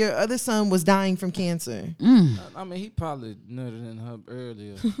pregnant Yeah. while your other son was dying from cancer. I mean, he probably nutted in her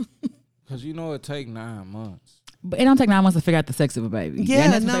earlier. Because it take 9 months. But it don't take 9 months to figure out the sex of a baby. Yeah,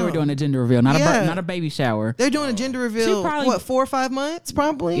 and that's what they no. were doing a gender reveal, not Yeah. not a baby shower. They're doing a gender reveal, probably- what, 4 or 5 months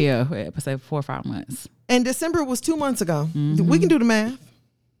probably? Yeah, per se 4 or 5 months. And December was 2 months ago. We can do the math.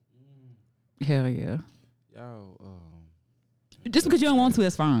 Hell yeah. Y'all, Just because you don't want to,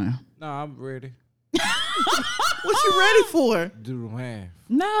 that's fine. no, I'm ready. What you ready for? Do the math.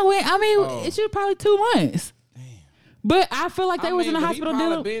 No, Oh. it should probably 2 months. Damn. But I feel like they was in the but hospital he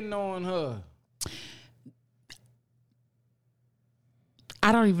probably dealing. been knowing her.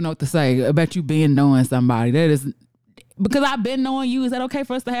 I don't even know what to say about you being knowing somebody. That is because I've been knowing you. Is that okay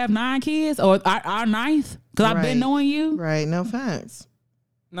for us to have 9 kids or our 9th? Because I've Right. been knowing you. Right, no facts.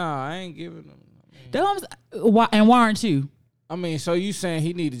 Nah, I ain't giving him. That's what I'm s- why, and why aren't you? I mean, so you saying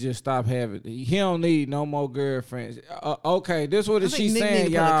he need to just stop having? He don't need no more girlfriends. Okay, this what I she think Nick saying,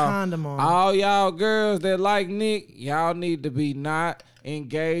 need to put a y'all. condom on. All y'all girls that like Nick, y'all need to be not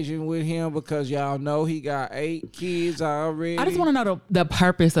engaging with him because y'all know he got 8 kids already. I just want to know the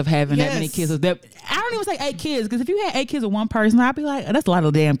purpose of having that many Yes. kids. That I don't even say 8 kids because if you had 8 kids with one person, I'd be like, that's a lot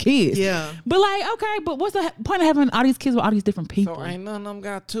of damn kids. Yeah. But like, okay, but what's the point of having all these kids with all these different people? So ain't none of them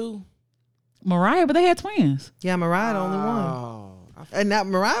got 2. Mariah, but they had twins. Yeah, Mariah the only one. Oh, And that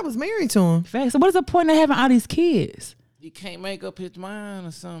Mariah was married to him. Fact. So what is the point of having all these kids? he can't make up his mind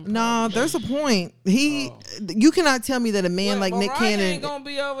or something. No, there's a point. You cannot tell me that a man like Nick Mariah Cannon. ain't gonna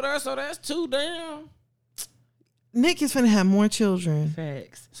be over there, so that's 2 down. Nick is finna have more children.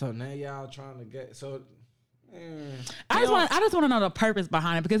 Facts. So now y'all trying to get so. I just want to know the purpose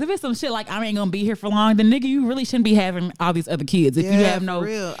behind it, because if it's some shit like I ain't gonna be here for long, then nigga, you really shouldn't be having all these other kids if you have no. For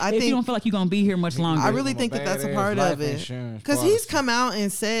real. If you don't feel like you're gonna be here much longer. I really think that that's a part of it, because he's come out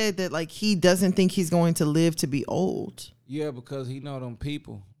and said that like he doesn't think he's going to live to be old. Yeah, because he know them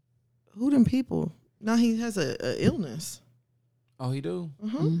people. Who them people? Now he has a illness. Oh, he do? I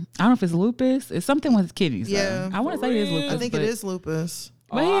don't know if it's lupus. It's something with his kidneys. Yeah. I want to say it is lupus. I think it is lupus.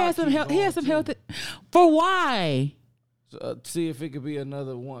 But he has some health. He has some health. For why? See if it could be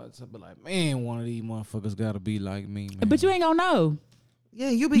another one. So I'd be like, man, one of these motherfuckers got to be like me, man. But you ain't gonna know. Yeah,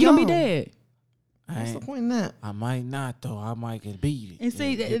 you be gonna be dead. What's the point in that? I might not though. I might get beat. And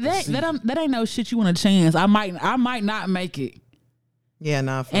see that ain't no shit you want to chance. I might not make it. Yeah,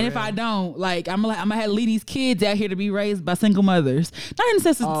 nah. And if I don't, like, I'm gonna have to leave these kids out here to be raised by single mothers. Not in the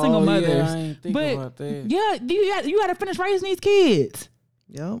sense of single mothers, I ain't think but about that. yeah, you got to finish raising these kids.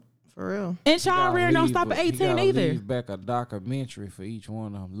 Yep, for real. And child rearing don't stop at 18 either. Leave back a documentary for each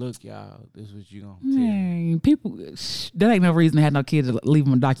one of them. Look, y'all, this is what you gonna tell. Man, people, that ain't no reason to have no kids to leave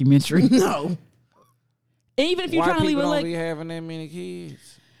them a documentary. No. Even if you're trying to leave it, it don't like be having that many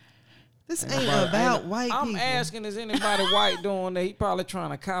kids. This ain't about white people. I'm asking, is anybody white doing that? He probably trying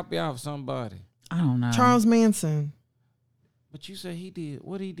to copy off somebody. I don't know. Charles Manson. But you said he did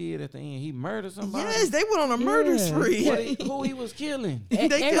what he did at the end. He murdered somebody. Yes, they went on a murder spree. Who he was killing? They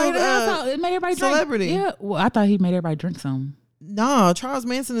killed it made everybody celebrity. Drink. Yeah, well, I thought he made everybody drink some. No, Charles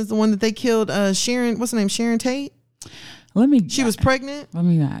Manson is the one that they killed. Sharon, what's her name? Sharon Tate. She was pregnant. I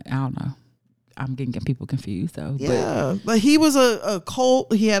don't know. I'm getting people confused though. Yeah, but he was a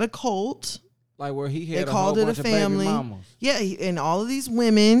cult. He had a cult. Like where he had they called it a family. Yeah, and all of these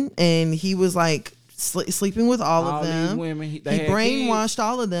women, and he was like sleeping with all of them. These women, he brainwashed kids?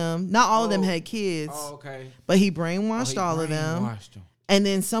 All of them. Not all of them had kids. Oh, okay. But he brainwashed all of them. Them. And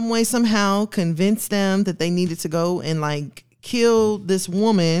then some way, somehow convinced them that they needed to go and like kill this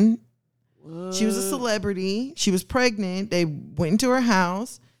woman. What? She was a celebrity. She was pregnant. They went into her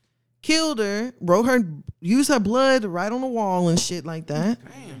house, killed her, used her blood right on the wall and shit like that.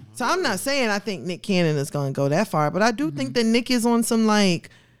 Damn. So I'm not saying I think Nick Cannon is going to go that far, but I do think that Nick is on some like,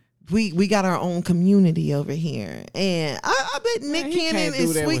 we got our own community over here. And I bet Nick Cannon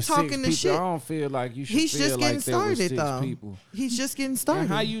is sweet talking the shit. I don't feel like you should He's feel just like getting started though. People. He's just getting started. And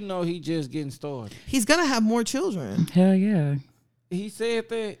how you know he just getting started? He's going to have more children. Hell yeah. He said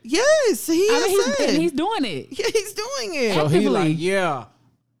that? Yes, he's doing it. Yeah, he's doing it. So he like, yeah.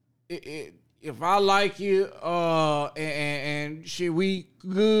 If I like you, and shit, we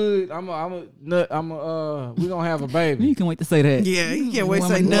good. We gonna have a baby. You can wait to say that. Yeah, you can't wait to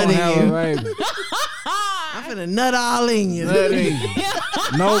say nut in you. I'm finna nut all in you.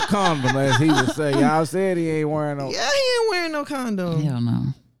 No condom, as he would say. Y'all said he ain't wearing no. Yeah, he ain't wearing no condom. Hell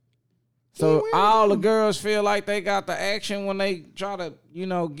no. So all the girls feel like they got the action when they try to,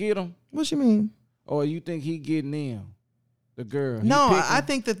 get them. What you mean? Or you think he getting them? The girl. No, I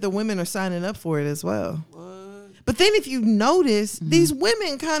think that the women are signing up for it as well. What? But then if you notice, these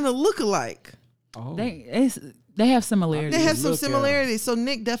women kind of look alike. Oh. They have similarities. They have some similarities. So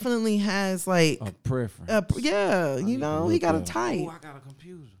Nick definitely has like a preference. He got a type. Oh, I got a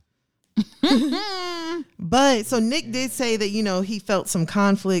computer. But so Nick did say that, he felt some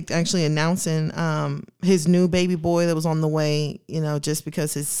conflict actually announcing his new baby boy that was on the way, just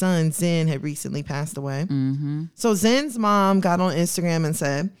because his son Zen had recently passed away. Mm-hmm. So Zen's mom got on Instagram and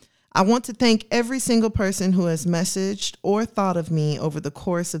said, "I want to thank every single person who has messaged or thought of me over the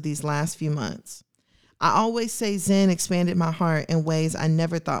course of these last few months. I always say Zen expanded my heart in ways I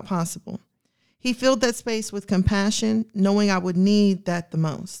never thought possible. He filled that space with compassion, knowing I would need that the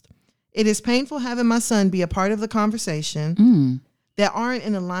most. It is painful having my son be a part of the conversation that aren't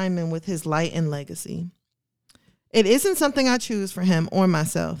in alignment with his light and legacy. It isn't something I choose for him or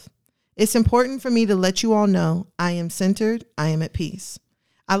myself. It's important for me to let you all know I am centered, I am at peace.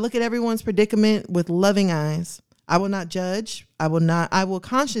 I look at everyone's predicament with loving eyes. I will not judge. I will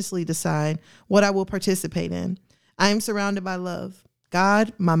consciously decide what I will participate in. I am surrounded by love.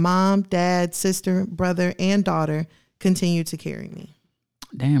 God, my mom, dad, sister, brother, and daughter continue to carry me."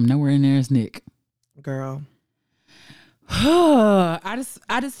 Damn, nowhere in there is Nick. Girl. I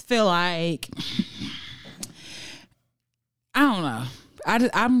just feel like I don't know.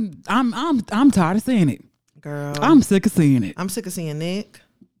 I'm tired of seeing it. Girl. I'm sick of seeing it. I'm sick of seeing Nick.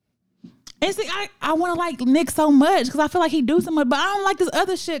 And see, I want to like Nick so much because I feel like he do so much, but I don't like this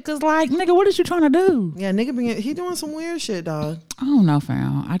other shit because like, nigga, what is you trying to do? Yeah, nigga, he doing some weird shit, dog. I don't know,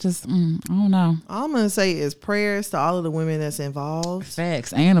 fam. I just, I don't know. All I'm gonna say is prayers to all of the women that's involved.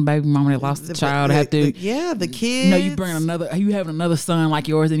 Facts. And a baby mama that lost a child have to. The kids. You know, you having another son like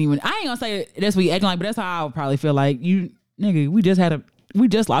yours, and even I ain't gonna say that's what you acting like, but that's how I would probably feel like you, nigga. We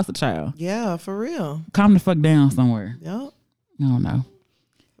just lost a child. Yeah, for real. Calm the fuck down somewhere. Yep. I don't know.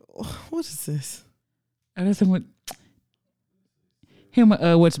 What is this? Oh, that's him with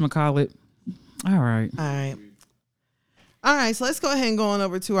whatchamacallit. All right. All right, so let's go ahead and go on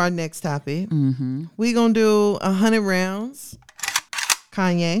over to our next topic. Mm-hmm. We're going to do 100 rounds.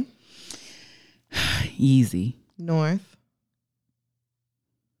 Kanye. Easy. North.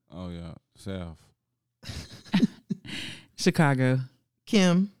 Oh, yeah. South. Chicago.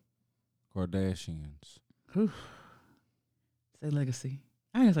 Kim. Kardashians. Say legacy.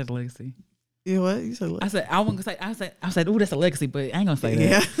 I ain't gonna say the legacy. Yeah, what? You said what? I said, ooh, that's a legacy, but I ain't gonna say that.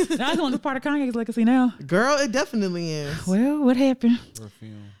 Yeah. I just want to part of Kanye's legacy now. Girl, it definitely is. Well, what happened?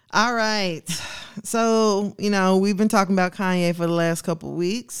 Perfume. All right. So, we've been talking about Kanye for the last couple of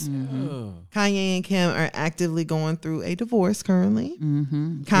weeks. Mm-hmm. Kanye and Kim are actively going through a divorce currently.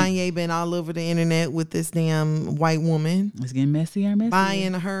 Mm-hmm. Kanye been all over the internet with this damn white woman. It's getting messier.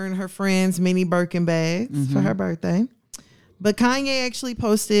 Buying her and her friends mini Birkin bags for her birthday. But Kanye actually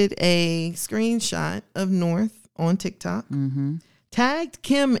posted a screenshot of North on TikTok, tagged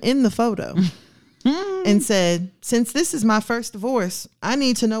Kim in the photo, and said, "Since this is my first divorce, I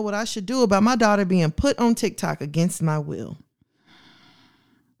need to know what I should do about my daughter being put on TikTok against my will."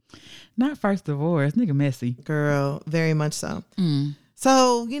 Not first divorce, nigga messy. Girl, very much so.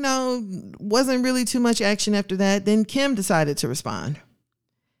 So, wasn't really too much action after that. Then Kim decided to respond.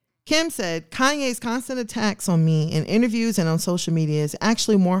 Kim said, "Kanye's constant attacks on me in interviews and on social media is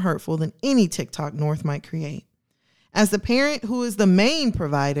actually more hurtful than any TikTok North might create. As the parent who is the main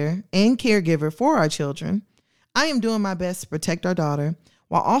provider and caregiver for our children, I am doing my best to protect our daughter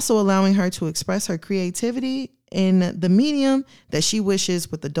while also allowing her to express her creativity in the medium that she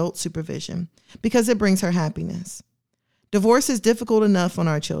wishes with adult supervision because it brings her happiness. Divorce is difficult enough on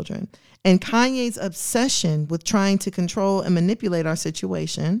our children, and Kanye's obsession with trying to control and manipulate our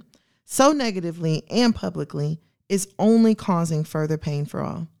situation so negatively and publicly is only causing further pain for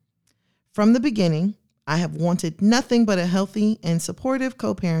all. From the beginning, I have wanted nothing but a healthy and supportive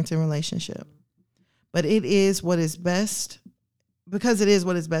co-parenting relationship. But it is what is best, because it is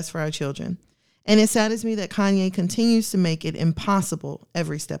what is best for our children. And it saddens me that Kanye continues to make it impossible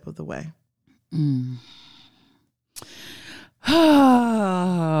every step of the way."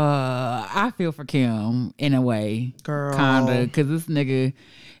 I feel for Kim in a way, Girl. kinda, because this nigga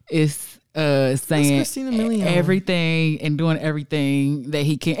is saying Christina Milian. everything and doing everything that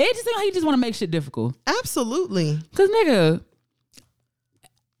he can. It just he just want to make shit difficult. Absolutely. Cause nigga,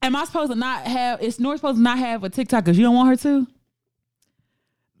 am I supposed to not have? Is North supposed to not have a TikTok because you don't want her to?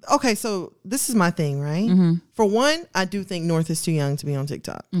 Okay, so this is my thing, right? For one, I do think North is too young to be on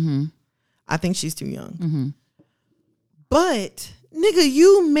TikTok. I think she's too young. But nigga,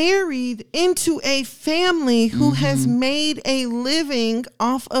 you married into a family who has made a living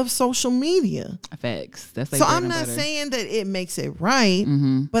off of social media. Facts. That's so I'm not saying that it makes it right,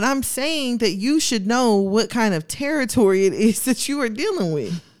 but I'm saying that you should know what kind of territory it is that you are dealing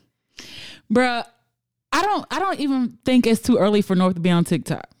with. Bruh, I don't even think it's too early for North to be on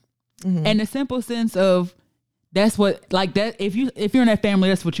TikTok. And the simple sense of that's what, like, that if you're in that family,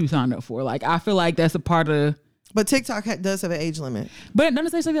 that's what you signed up for. Like, I feel like that's a part of. But TikTok does have an age limit. But don't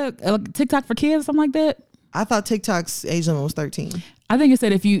it say like TikTok for kids or something like that? I thought TikTok's age limit was 13. I think it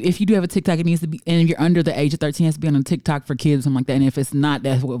said if you do have a TikTok, it needs to be, and if you're under the age of 13, it has to be on a TikTok for kids or something like that. And if it's not,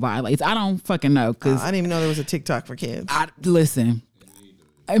 that's what violates. I don't fucking know. Cause I didn't even know there was a TikTok for kids. Listen,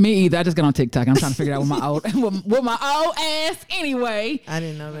 me either. I just got on TikTok. I'm trying to figure it out with my old ass anyway. I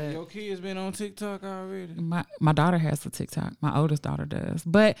didn't know that. Your kids been on TikTok already? My daughter has a TikTok. My oldest daughter does.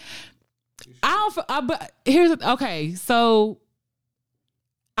 But but here's okay. So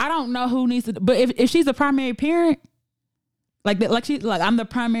I don't know who needs to. But if she's a primary parent, I'm the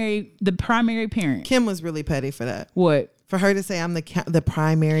primary parent. Kim was really petty for that. What? For her to say I'm the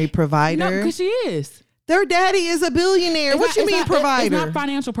primary provider. No, because she is. Their daddy is a billionaire. What you mean provider? It's not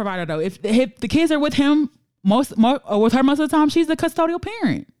financial provider though. If the kids are with him most of the time, she's the custodial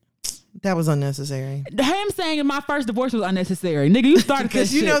parent. That was unnecessary. Him saying my first divorce was unnecessary. Nigga, you started that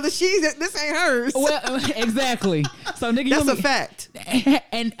shit. Because you know that this ain't hers. Well, exactly. So nigga, that's a fact.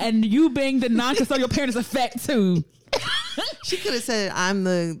 And you being the non-custodial parent is a fact too. She could have said I'm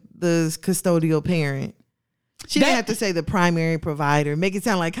the custodial parent. She didn't have to say the primary provider. Make it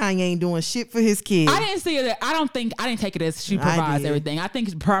sound like Kanye ain't doing shit for his kids. I didn't see it. I didn't take it as she provides did. everything. I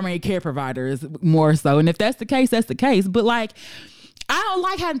think primary care provider is more so. And if that's the case, that's the case. But like, I don't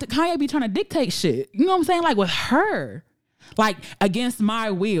like having Kanye be trying to dictate shit. You know what I'm saying? Like with her, like against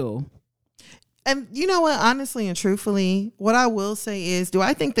my will. And you know what? Honestly and truthfully, what I will say is, do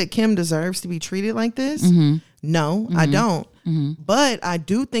I think that Kim deserves to be treated like this? No, I don't. But I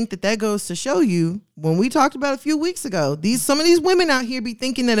do think that goes to show you, when we talked about a few weeks ago, some of these women out here be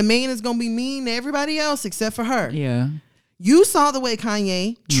thinking that a man is going to be mean to everybody else except for her. Yeah. You saw the way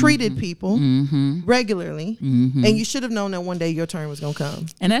Kanye treated people regularly, and you should have known that one day your turn was going to come.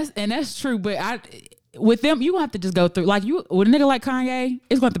 And that's true. But with them, you have to just go through, like, with a nigga like Kanye,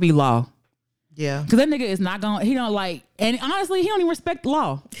 it's going to be law. Yeah, because that nigga is not going. He don't like, and honestly, he don't even respect the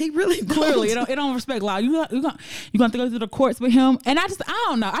law. He really clearly it don't respect law. You gonna have to go to the courts with him. And I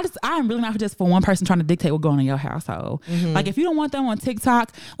don't know. I'm really not just for one person trying to dictate what's going on in your household. Like if you don't want them on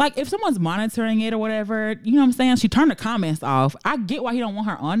TikTok, like if someone's monitoring it or whatever, you know what I'm saying? She turned the comments off. I get why he don't want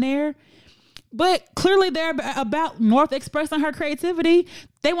her on there. But clearly they're about North expressing her creativity.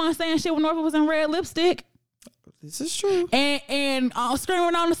 They weren't saying shit when North was in red lipstick. This is true. And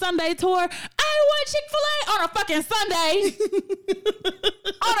screaming on the Sunday tour, I want Chick-fil-A on a fucking Sunday.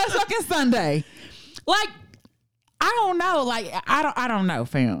 On a fucking Sunday. Like, I don't know. Like, I don't know,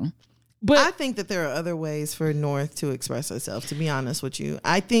 fam. But I think that there are other ways for North to express herself, to be honest with you.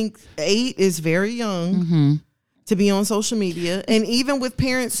 I think 8 is very young to be on social media. And even with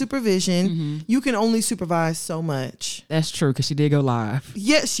parent supervision, you can only supervise so much. That's true, because she did go live.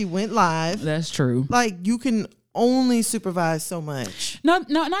 Yes, she went live. That's true. Like, you can only supervise so much. No,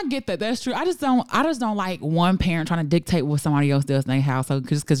 and I get that. That's true. I just don't like one parent trying to dictate what somebody else does in their household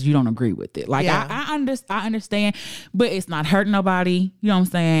just because you don't agree with it. Like I understand, but it's not hurting nobody. You know what I'm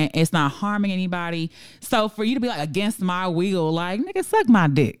saying? It's not harming anybody. So for you to be like against my will, like nigga, suck my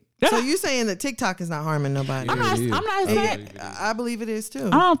dick. So you saying that TikTok is not harming nobody? I'm not saying. I believe it is too.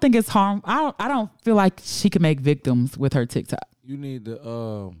 I don't think it's harm. I don't feel like she can make victims with her TikTok. You need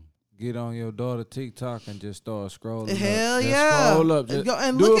to get on your daughter TikTok and just start scrolling. Hell up. yeah! Scroll up. Just go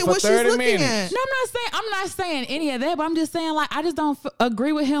and do look it at for what she's 30 looking minutes. at. No, I'm not saying any of that. But I'm just saying, like, I just don't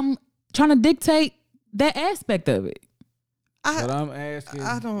agree with him trying to dictate that aspect of it. But I'm asking,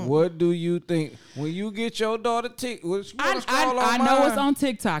 what do you think when you get your daughter TikTok? I know it's on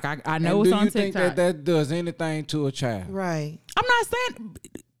TikTok. I know it's on TikTok. Do you think that does anything to a child? Right. I'm not saying.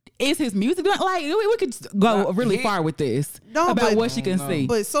 Is his music doing, like, we could go really far with this about what she can see.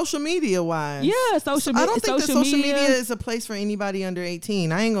 But social media wise, yeah, social media. I don't think that social media is a place for anybody under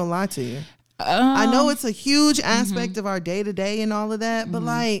 18. I ain't gonna lie to you. I know it's a huge aspect of our day to day and all of that, but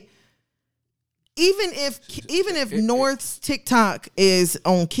like, even if North's TikTok is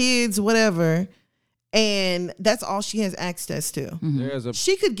on kids, whatever, and that's all she has access to,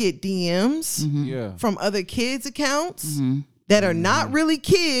 she could get DMs from other kids' accounts that are not really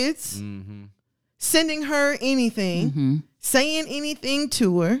kids, sending her anything, saying anything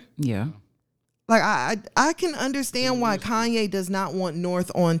to her. Yeah. Like, I can understand why Kanye does not want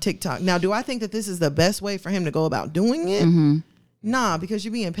North on TikTok. Now, do I think that this is the best way for him to go about doing it? Nah, because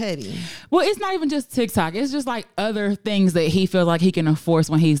you're being petty. Well, it's not even just TikTok. It's just like other things that he feels like he can enforce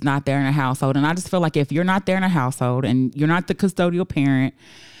when he's not there in a household. And I just feel like if you're not there in a household and you're not the custodial parent,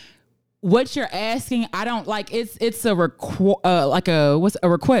 what you're asking, I don't like. It's a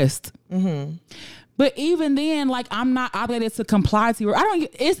request. But even then, like, I'm not obligated to comply to.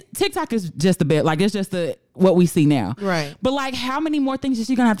 TikTok is just a bit like it's just what we see now, right? But like, how many more things is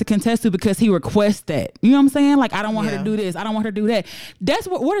she gonna have to contest to because he requests that? You know what I'm saying? Like, I don't want her to do this. I don't want her to do that. That's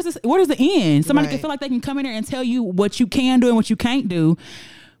what is this? What is the end? Somebody can feel like they can come in there and tell you what you can do and what you can't do.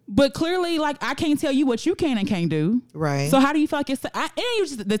 But clearly, like, I can't tell you what you can and can't do. Right. So how do you feel like it ain't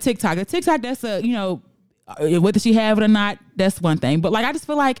just the TikTok. The TikTok, that's whether she have it or not, that's one thing. But like, I just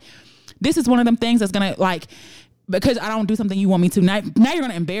feel like this is one of them things that's gonna, like, because I don't do something you want me to. Now you're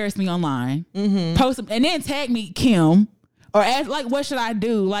gonna embarrass me online, post and then tag me Kim, or ask like, what should I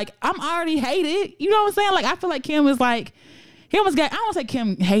do? Like, I'm already hated. You know what I'm saying? Like, I feel like Kim is like, he almost got. I don't say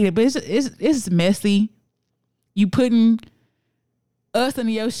Kim hated, but it's messy. You putting us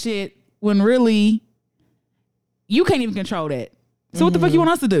into your shit when really you can't even control that. So what the fuck you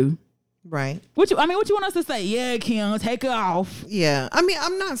want us to do? Right. What you want us to say? Yeah, Kim, take her off. Yeah. I mean,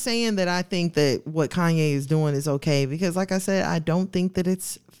 I'm not saying that I think that what Kanye is doing is okay, because like I said, I don't think that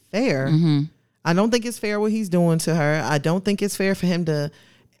it's fair. I don't think it's fair what he's doing to her. I don't think it's fair for him to,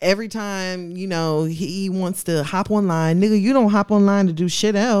 every time, he wants to hop online, nigga, you don't hop online to do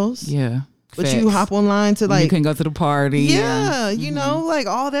shit else. Yeah. but Facts. you hop online to you like, can go to the party. yeah, you know, like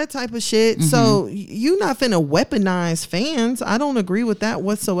all that type of shit. So you not finna weaponize fans. I don't agree with that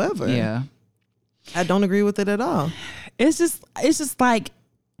whatsoever. Yeah. I don't agree with it at all. It's just like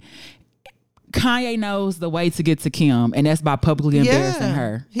Kanye knows the way to get to Kim, and that's by publicly embarrassing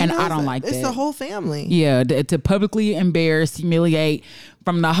her. He And knows I don't like that. It's the whole family. Yeah, to publicly embarrass, humiliate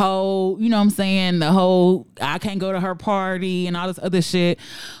from the whole, you know what I'm saying, the whole I can't go to her party and all this other shit.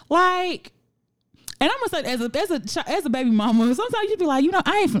 Like, and I'm gonna say as a baby mama, sometimes you be like, you know,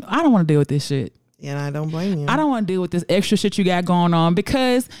 I don't want to deal with this shit. And I don't blame you. I don't want to deal with this extra shit you got going on,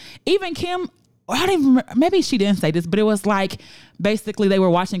 because even Kim, I don't even remember, maybe she didn't say this, but it was like basically they were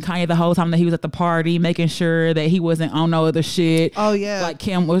watching Kanye the whole time that he was at the party, making sure that he wasn't on no other shit. Oh yeah. Like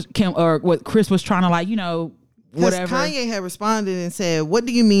Kim or what Chris was trying to, like, you know, whatever. Kanye had responded and said, "What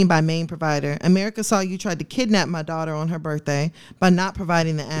do you mean by main provider? America saw you tried to kidnap my daughter on her birthday by not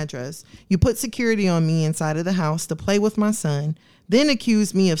providing the address. You put security on me inside of the house to play with my son, then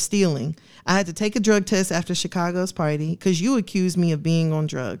accused me of stealing. I had to take a drug test after Chicago's party because you accused me of being on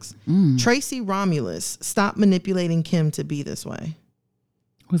drugs. Tracy Romulus, stop manipulating Kim to be this way."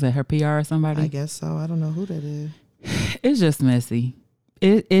 Was that her PR or somebody? I guess so. I don't know who that is. It's just messy.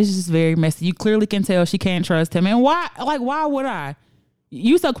 It's just very messy. You clearly can tell she can't trust him. And why would I?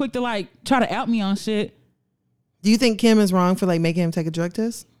 You so quick to like try to out me on shit. Do you think Kim is wrong for like making him take a drug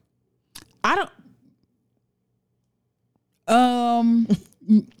test? I don't.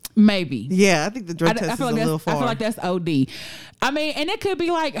 Maybe. Yeah, I think the drug test I is feel a like little that's, far. I feel like that's OD. I mean, and it could be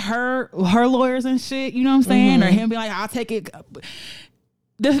like her lawyers and shit, you know what I'm saying? Or him be like, I'll take it.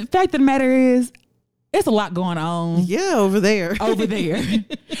 The fact of the matter is, it's a lot going on. Yeah, over there. Over there.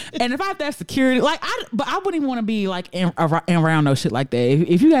 And if I have to have security, like I wouldn't even want to be like around no shit like that.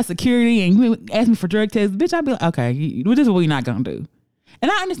 If you got security and you ask me for drug tests, bitch, I'd be like, okay, this is what we're not gonna do. And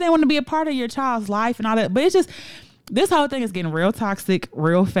I understand wanting to be a part of your child's life and all that, but it's just, this whole thing is getting real toxic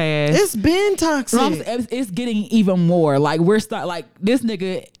real fast. It's been toxic. It's getting even more. Like this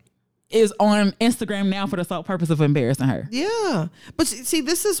nigga is on Instagram now for the sole purpose of embarrassing her. Yeah. But see,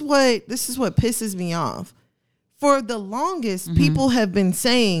 this is what pisses me off. For the longest, people have been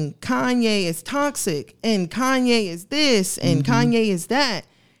saying Kanye is toxic and Kanye is this and Kanye is that.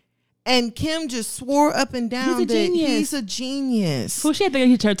 And Kim just swore up and down He's a genius. He's a genius. Well, she had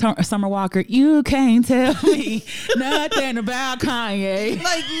to get her Summer Walker. You can't tell me nothing about Kanye.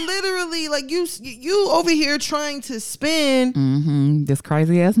 Like literally, like you over here trying to spin This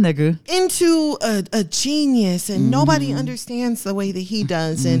crazy ass nigga. into a genius, and nobody understands the way that he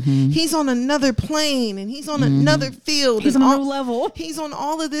does, and he's on another plane, and he's on another field. He's and on a new level. He's on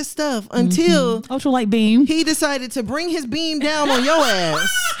all of this stuff until Ultralight beam. he decided to bring his beam down on your ass.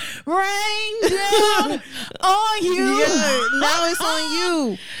 Rain down on you. Yeah, now it's on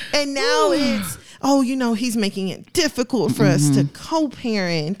you. And now it's, oh, you know, he's making it difficult for us to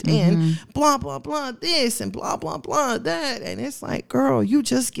co-parent and blah, blah, blah, this and blah, blah, blah, that. And it's like, girl, you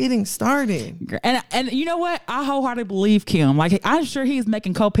just getting started. And you know what? I wholeheartedly believe Kim. Like, I'm sure he's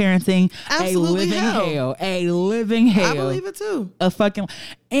making co-parenting Absolutely a living hell. hell. A living hell. I believe it too. A fucking.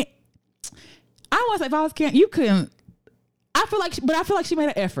 And I want to say, if I was Kim, you couldn't. I feel like she made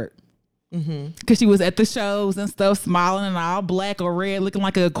an effort. Because she was at the shows and stuff, smiling and all black or red, looking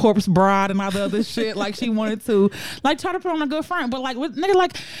like a corpse bride and all the other shit. Like she wanted to, like, try to put on a good front. But like, nigga,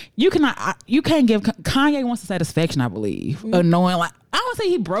 like, you can't give Kanye wants the satisfaction, I believe, of knowing, like, I don't say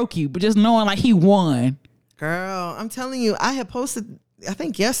he broke you, but just knowing like he won. Girl, I'm telling you, I had posted, I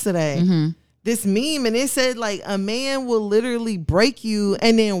think yesterday, this meme, and it said like a man will literally break you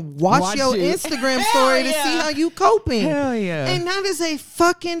and then watch your you. Instagram story to see how you coping. Hell yeah. And that is a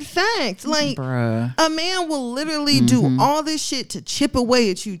fucking fact. Like, Bruh. a man will literally do all this shit to chip away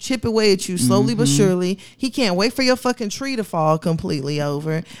at you slowly but surely. He can't wait for your fucking tree to fall completely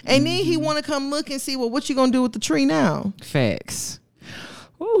over. And then he want to come look and see, well, what you gonna do with the tree now? Facts.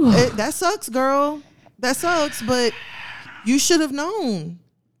 Ooh. That sucks, girl. That sucks, but you should have known.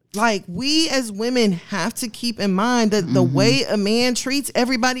 Like, we as women have to keep in mind that the way a man treats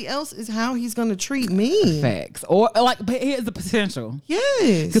everybody else is how he's going to treat me. Facts. Or like, but here's the potential.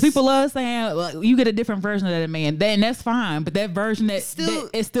 Yes. Because people love saying, like, you get a different version of that man. Then that's fine. But that version it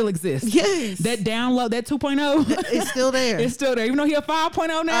still exists. Yes. That download, that 2.0. It's still there. It's still there. Even though he a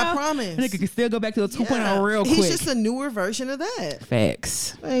 5.0 now. I promise. Nigga can still go back to a 2.0 real quick. He's just a newer version of that.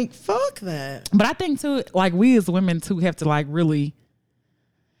 Facts. Like, fuck that. But I think too, like, we as women too have to like really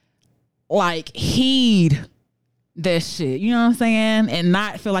like heed that shit, you know what I'm saying, and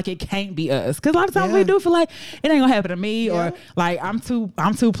not feel like it can't be us, because a lot of times we do feel like it ain't gonna happen to me, or like I'm too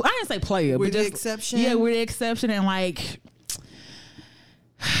I didn't say player, We're but the just exception. Yeah, we're the exception. And like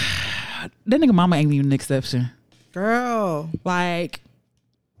that nigga mama ain't even an exception. Girl. Like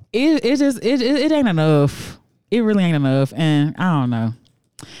it ain't enough. It really ain't enough, and I don't know.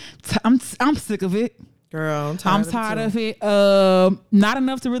 I'm sick of it. Girl, I'm tired of it. Not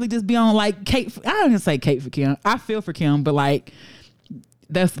enough to really just be on like Kate. I don't even say Kate for Kim. I feel for Kim, but like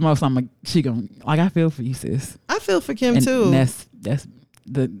that's the most she gonna like. I feel for you, sis. I feel for Kim And too. That's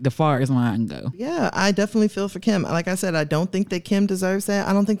the farthest one I can go. Yeah, I definitely feel for Kim. Like I said, I don't think that Kim deserves that.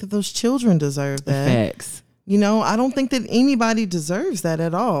 I don't think that those children deserve that. Facts. You know, I don't think that anybody deserves that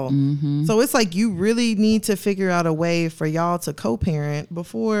at all. Mm-hmm. So it's like you really need to figure out a way for y'all to co-parent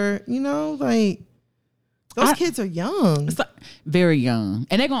before, you know, like those kids are young. It's like, very young,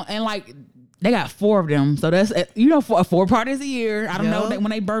 and they got 4 of them, so that's four parties a year. I don't know that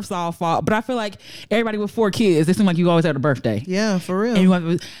when they births all fall, but I feel like everybody with 4 kids, it seems like you always have a birthday. Yeah, for real.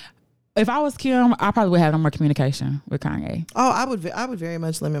 And if I was Kim, I probably would have no more communication with Kanye. Oh, I would very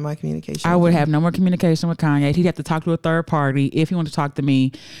much limit my communication. I would have no more communication with Kanye. He'd have to talk to a third party if he wanted to talk to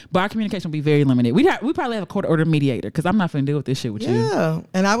me, but our communication would be very limited. We probably have a court order mediator because I'm not going to deal with this shit with you. Yeah,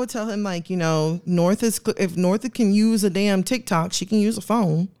 and I would tell him like, you know, if North can use a damn TikTok, she can use a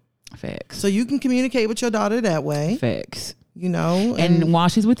phone. Facts. So you can communicate with your daughter that way. Facts. You know, and while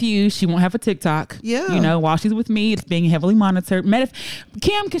she's with you, she won't have a TikTok. Yeah. You know, while she's with me, it's being heavily monitored.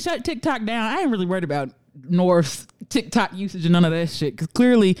 Kim can shut TikTok down. I ain't really worried about North's TikTok usage and none of that shit. Because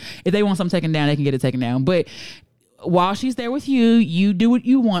clearly, if they want something taken down, they can get it taken down. But while she's there with you, you do what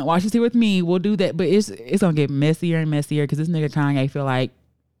you want. While she's here with me, we'll do that. But it's gonna get messier and messier because this nigga Kanye feel like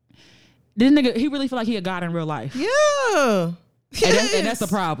he really feel like he a god in real life. Yeah. And that's the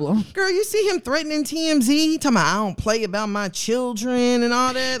problem. Girl, you see him threatening TMZ, talking about I don't play about my children and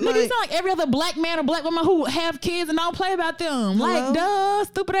all that. Nigga, you sound like every other black man or black woman who have kids and don't play about them. Hello? Like, duh,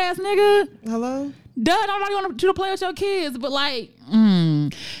 stupid ass nigga. Hello? Duh, nobody want you to play with your kids, but like,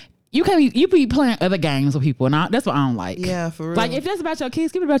 you be playing other games with people, and that's what I don't like. Yeah, for real. Like, if that's about your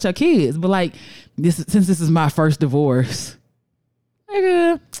kids, keep it about your kids. But like, since this is my first divorce,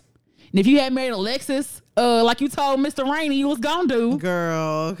 nigga. And if you had married Alexis, like you told Mr. Rainey you was gonna do,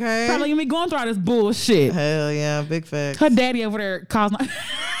 Girl, okay. probably gonna be going through all this bullshit. Hell yeah, big facts. Her daddy over there causing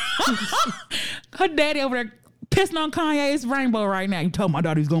her daddy over there pissing on Kanye's rainbow right now. You told my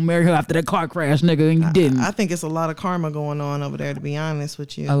daughter he was gonna marry her after that car crash, nigga, and you didn't. I think it's a lot of karma going on over there, to be honest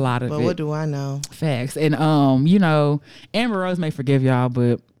with you. A lot of but it. What do I know? Facts. And you know, Amber Rose may forgive y'all,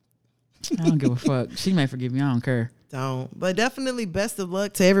 but I don't give a fuck. She may forgive me. I don't care. Don't. But definitely best of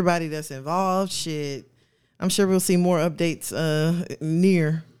luck to everybody that's involved. Shit. I'm sure we'll see more updates in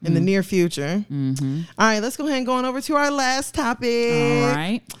the near future. Mm-hmm. All right, let's go ahead and go on over to our last topic. All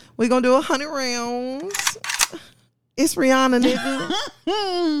right. We're going to do 100 rounds. It's Rihanna,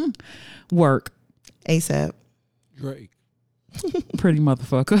 nigga. Work. ASAP. Drake. Pretty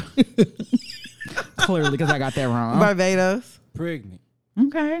motherfucker. Clearly, because I got that wrong. Barbados. Pregnant.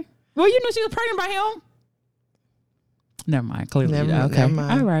 Okay. Well, you knew she was pregnant by him. Never mind. Clearly. Okay. Never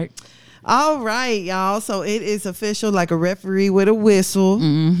mind. All right. All right, y'all. So it is official, like a referee with a whistle.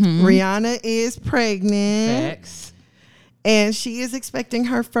 Mm-hmm. Rihanna is pregnant. Facts. And she is expecting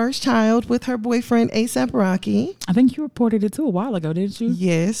her first child with her boyfriend, A$AP Rocky. I think you reported it too a while ago, didn't you?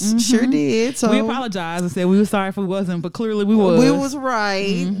 Yes, sure did. So we apologized and said we were sorry if we wasn't, but clearly we was. We was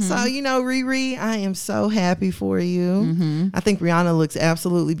right. So, you know, Riri, I am so happy for you. I think Rihanna looks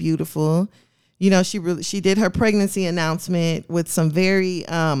absolutely beautiful. You know, she did her pregnancy announcement with some very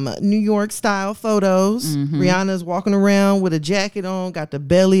New York style photos. Rihanna's walking around with a jacket on, got the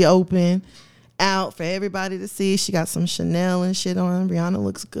belly open, out for everybody to see. She got some Chanel and shit on. Rihanna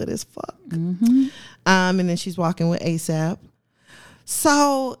looks good as fuck. And then she's walking with A$AP.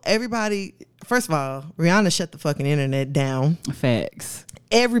 So everybody, first of all, Rihanna shut the fucking internet down. Facts.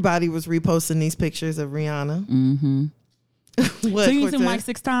 Everybody was reposting these pictures of Rihanna. What, So you used Cortez? them like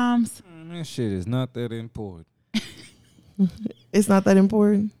 6 times? That shit is not that important. It's not that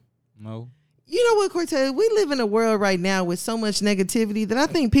important. No. You know what, Cortez? We live in a world right now with so much negativity that I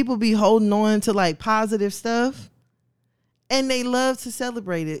think people be holding on to like positive stuff, and they love to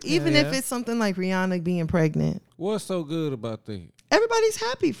celebrate it, even if it's something like Rihanna being pregnant. What's so good about that? Everybody's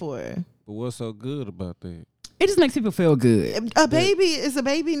happy for her. But what's so good about that? It just makes people feel good. A baby is a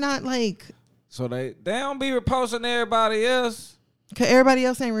baby, not like So they don't be reposting everybody else. cause everybody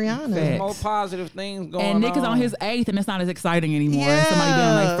else ain't Rihanna. Facts. More positive things going on. And Nick is on his 8th, and it's not as exciting anymore. as Somebody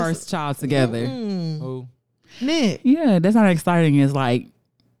being their Yes. first child together. Who? Nick. Yeah, that's not exciting as like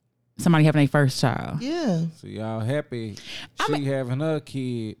somebody having their first child. Yeah. So y'all happy she having her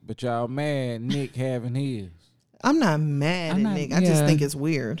kid, but y'all mad Nick having his. I'm not mad I'm at not- Nick. I just yeah. think it's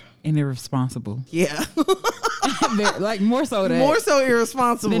weird. And irresponsible. Yeah. like more so that. More so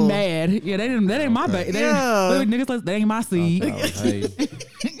irresponsible. than mad. Yeah, that ain't my baby. Yeah. Niggas, that ain't my seed. Hey,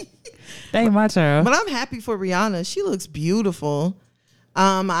 That ain't my child. But I'm happy for Rihanna. She looks beautiful.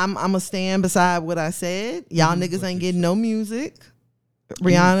 I'm a stand beside what I said. Y'all niggas ain't getting no music.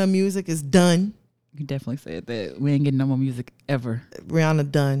 Rihanna music is done. You definitely said that. We ain't getting no more music ever.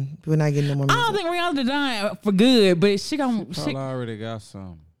 Rihanna done. We're not getting no more I music. don't think Rihanna done for good, but she gon' probably already got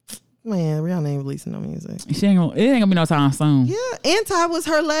some. Man, Rihanna ain't releasing no music. she ain't gonna, it ain't gonna be no time soon. Yeah, Anti was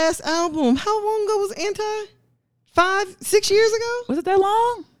her last album. How long ago was Anti? 5-6 years ago? Was it that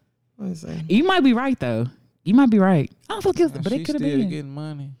long? Let me see. You might be right though. You might be right. I don't feel guilty, but She it could have still been. getting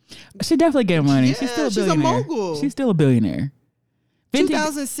money. She definitely getting money. Yeah, she's still a she's a billionaire. mogul. She's still a billionaire.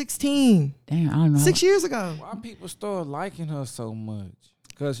 2016. Damn, I don't know. 6 years ago. Why people start liking her so much?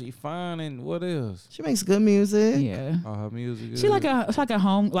 Cause she fine and what else? She makes good music. Yeah. Oh, her music. She like it's like a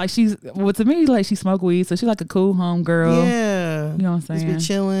home, like she's, well, to me, like she smoke weed, so she's like a cool home girl. Yeah. You know what I'm Just saying? be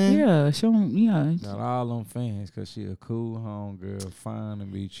chilling. Yeah, she don't, yeah. got all them fans because she a cool home girl, fine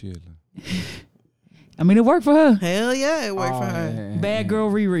and be chilling. I mean, it worked for her. Hell yeah, it worked for her. Yeah. Bad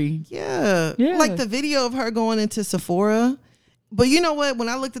girl Riri. Yeah. Yeah. Like the video of her going into Sephora. But you know what? When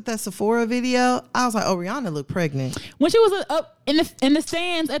I looked at that Sephora video, I was like, oh, Rihanna looked pregnant. When she was up in the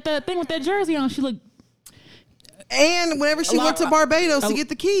stands at the thing with that jersey on, she looked And whenever she went to Barbados to get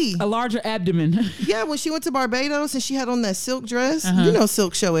the key. a larger abdomen. Yeah, when she went to Barbados and she had on that silk dress. Uh-huh. You know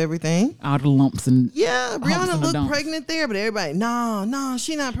Silk show everything. All the lumps and Yeah, Rihanna and the looked dumps. pregnant there, but everybody, no,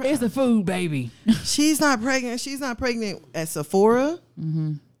 she not it's pregnant. the food, baby. She's not pregnant. She's not pregnant at Sephora.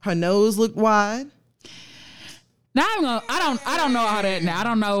 Mm-hmm. Her nose looked wide. Now I don't know all that. Now I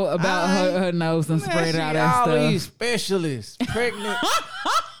don't know about her nose and spread out that all stuff. these specialists, pregnant,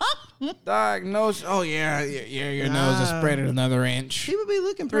 diagnosed. Oh yeah, your nose is spread another inch, People be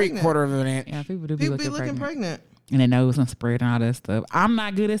looking pregnant. 3/4 of an inch. Yeah, people do be People be looking looking pregnant. pregnant. And their nose and spread and all that stuff. I'm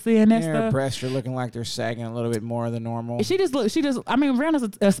not good at seeing that Their stuff. breasts are looking like they're sagging a little bit more than normal. She just, I mean,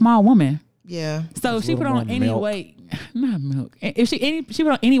 Rihanna's a small woman. Yeah. So if Just she a put little on more any milk. weight, not milk. If she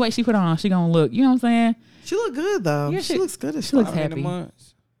put on any weight she put on, she gonna look. You know what I'm saying? She look good though. Yeah, she looks good as she looks fuck. How many happy.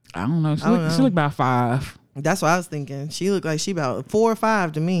 months? I don't know. She I don't look know. about 5. That's what I was thinking. She looked like she about 4 or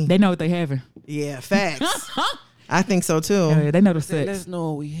 5 to me. They know what they having. Yeah, facts. I think so too. Yeah, they know the Let's sex.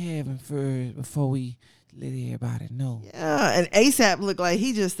 know what we having first before we let everybody know. Yeah, and ASAP looked like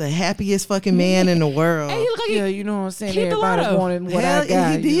he just the happiest fucking man in the world. Hey, he look like Yeah, you know what I'm saying. Hit the Everybody lotto. wanted what Hell I got.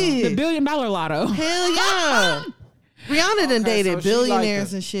 yeah, he you know? the did. $1 billion lotto. Hell yeah. Rihanna done Okay, dated so she billionaires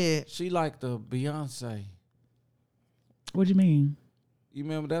like and shit. She like the Beyonce. What do you mean? You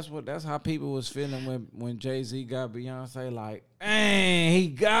remember that's how people was feeling when Jay-Z got Beyonce. Like, dang, he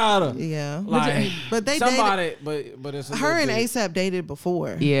got her. Yeah. Like, But they somebody, but it's a her little and bit- ASAP dated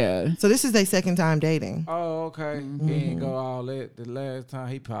before. Yeah. So this is their second time dating. Oh, okay. He ain't go all that. The last time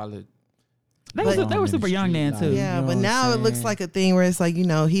he probably. They But- were super young then too. Yeah, You know but what now I'm it looks saying? like a thing where it's like, you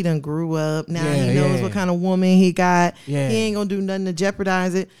know, he done grew up. Now Yeah, he knows yeah. what kind of woman he got. Yeah. He ain't gonna do nothing to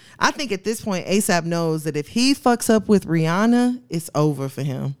jeopardize it. I think at this point, ASAP knows that if he fucks up with Rihanna, it's over for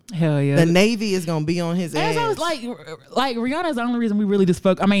him. Hell yeah. The Navy is gonna be on his And ass. so it's like Rihanna's the only reason we really just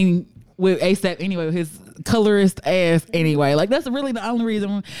spoke. I mean, with ASAP anyway, with his colorist ass anyway. Like that's really the only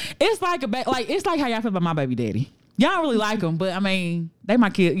reason. It's like it's like how y'all feel about my baby daddy. Y'all don't really like them, but I mean, they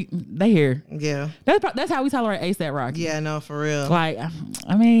my kid. They here. Yeah. That's how we tolerate ASAP Rocky. Yeah, no, for real. Like,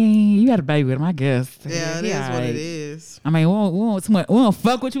 I mean, you had a baby with him, I guess. Yeah, it He is what alright. it is. I mean, we won't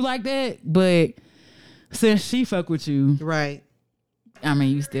fuck with you like that, but since she fuck with you, Right. I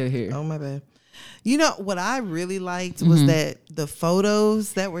mean, you still here. Oh, my bad. You know, what I really liked was that the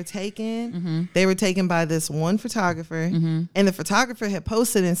photos that were taken, they were taken by this one photographer. And the photographer had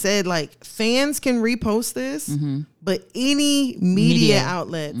posted and said, like, fans can repost this, but any media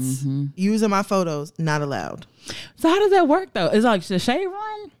outlets using my photos, not allowed. So how does that work though? It's like the shade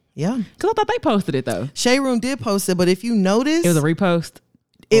room? Yeah. Because I thought they posted it though. Shade Room did post it, but if you notice, It was a repost.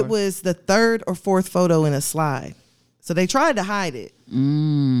 it was the 3rd or 4th photo in a slide. So they tried to hide it.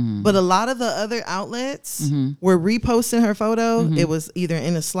 But a lot of the other outlets were reposting her photo. It was either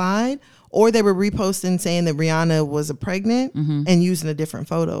in a slide or they were reposting saying that Rihanna was pregnant and using a different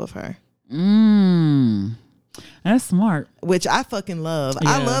photo of her, That's smart. which I fucking love.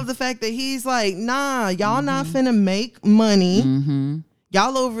 I Yeah. love the fact that he's like, nah, y'all not finna make money.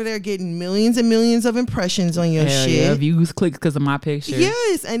 Y'all over there getting millions and millions of impressions on your Hell shit. yeah, views, clicks because of my picture.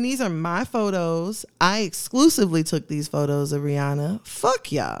 Yes, and these are my photos. I exclusively took these photos of Rihanna.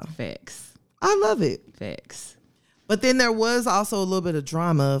 Fuck y'all. Facts. I love it. Facts. But then there was also a little bit of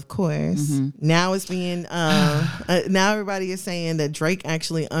drama, of course. Mm-hmm. Now it's being now everybody is saying that Drake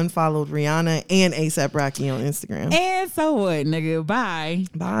actually unfollowed Rihanna and A$AP Rocky on Instagram. And so what, nigga? Bye.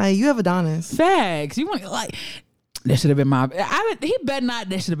 Bye. You have Adonis. Facts. You want like that should have been my. He bet not.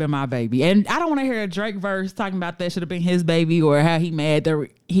 That should have been my baby. And I don't want to hear a Drake verse talking about that should have been his baby or how he mad that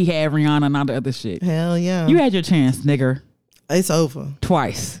he had Rihanna and all the other shit. Hell yeah. You had your chance, nigga. It's over.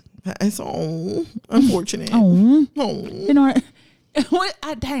 Twice. It's unfortunate. Oh, Oh. you know what?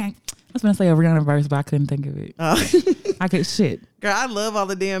 Dang. I was gonna say a Rihanna verse, but I couldn't think of it. I could shit. Girl, I love all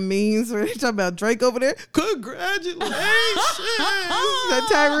the damn memes where they talk about Drake over there. Congratulations. That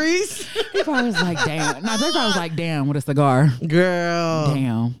Tyrese. He probably was like, damn. No, Drake probably was like, damn, with a cigar. Girl.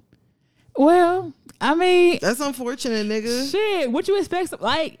 Damn. Well, I mean, That's unfortunate, nigga. shit. What you expect?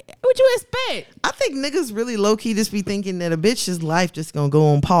 Like, what you expect? I think niggas really low key just be thinking that a bitch's life just gonna go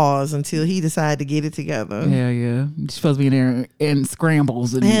on pause until he decide to get it together. Hell yeah. She's supposed to be in there in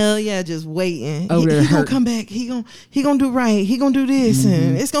scrambles and Hell yeah, just waiting. Over there He gonna hurt. come back. He gonna do right. He gonna do this,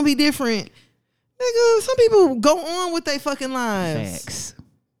 and it's gonna be different. Nigga, some people go on with their fucking lives.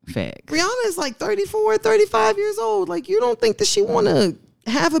 Facts. Rihanna is like 34, 35 years old. Like, you don't think that she want to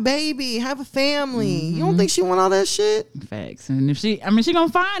have a baby, have a family. You don't think she want all that shit? Facts. And if she gonna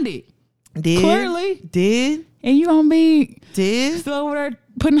find it. Did. Clearly. Did. And you gonna be Did. still over there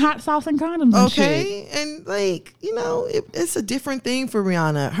putting hot sauce and condoms and shit. Okay. And like, you know, it's a different thing for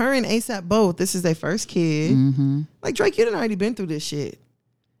Rihanna. Her and A$AP both, this is their first kid. Mm-hmm. Like, Drake, you done already been through this shit.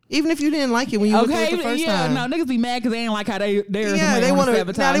 Even if you didn't like it when you went through it the first time. No, niggas be mad because they ain't like how they're Yeah, they want to.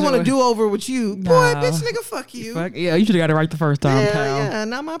 Now they want to do over with you, boy. Nah. Bitch, nigga, fuck you. Fuck, yeah, you should have got it right the first time, Yeah, pal. yeah,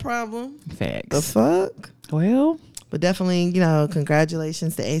 not my problem. Facts. The fuck. Well, But definitely, you know,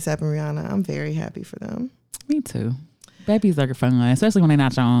 congratulations to A$AP and Rihanna. I'm very happy for them. me too. Babies are fun, especially when they're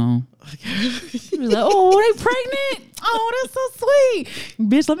not your own. You be like, oh, they pregnant? Oh, that's so sweet.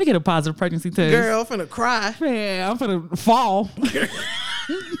 Bitch, let me get a positive pregnancy test. Girl, finna cry. Yeah, I'm finna fall.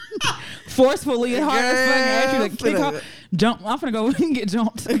 Forcefully and hard as fuck. I ask you to kick Girl, off. Jump. I'm finna go and get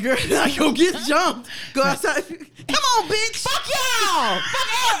jumped. Girl, now you get jumped. Go outside. Come on, bitch. Fuck y'all. Fuck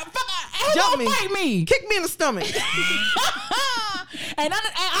y'all. Jump Jump me. Fight me. Kick me in the stomach. And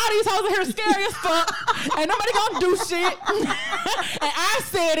all these hoes in here scary as fuck. Ain't nobody gonna do shit. And I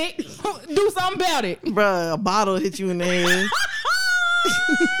said it. Do something about it. Bruh, a bottle hit you in the head.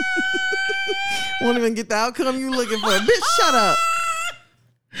 Won't even get the outcome you looking for. Bitch, shut up.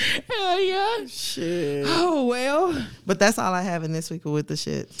 Hell yeah. Shit. Oh, well. But that's all I have in this week with the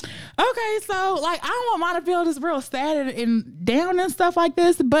shit. Okay, so, like, I don't want mine to feel just real sad and down and stuff like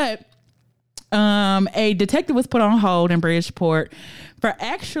this, but a detective was put on hold in Bridgeport for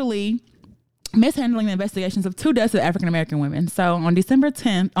actually mishandling the investigations of 2 deaths of African-American women. So, on December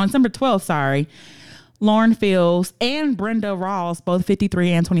 12th, Lauren Fields and Brenda Rawls, both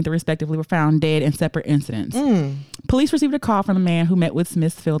 53 and 23 respectively, were found dead in separate incidents. Police received a call from the man who met with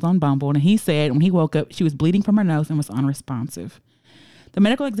Smith Fields on Bumble, and he said when he woke up, she was bleeding from her nose and was unresponsive. The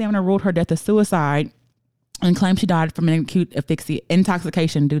medical examiner ruled her death a suicide and claimed she died from an acute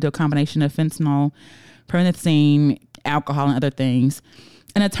intoxication due to a combination of fentanyl, promethazine, alcohol, and other things.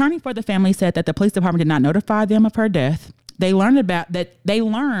 An attorney for the family said that the police department did not notify them of her death. They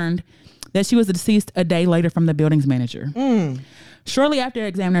learned that she was deceased a day later from the building's manager. Shortly after the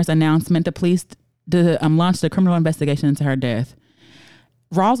examiner's announcement, the police launched a criminal investigation into her death.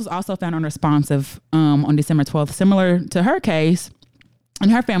 Rawls was also found unresponsive on December 12th, similar to her case,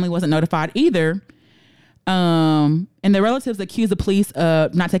 and her family wasn't notified either. And the relatives accused the police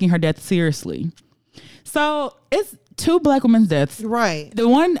of not taking her death seriously. So it's 2 black women's deaths. Right. The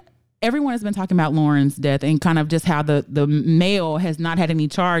one, everyone has been talking about Lauren's death and kind of just how the male has not had any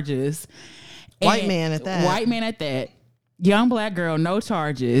charges. White And man at that. White man at that. Young black girl, no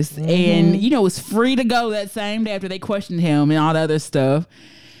charges. And, was free to go that same day after they questioned him and all the other stuff.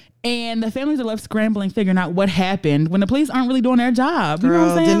 And the families are left scrambling, figuring out what happened when the police aren't really doing their job. You know what I'm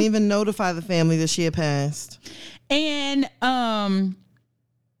Girl, saying? didn't even notify the family that she had passed. And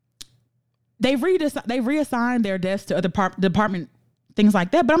they reassigned their deaths to other department, things like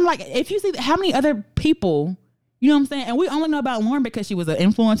that. But I'm like, if you see how many other people, you know what I'm saying? And we only know about Lauren because she was an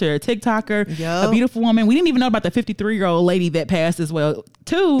influencer, a TikToker, Yup. a beautiful woman. We didn't even know about the 53-year-old lady that passed as well,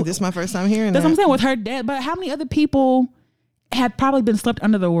 too. This is my first time hearing That's that. what I'm saying with her death. But how many other people have probably been swept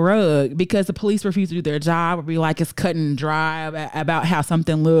under the rug because the police refuse to do their job or be like it's cut and dry about how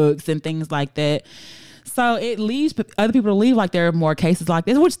something looks and things like that. So it leads other people to believe like there are more cases like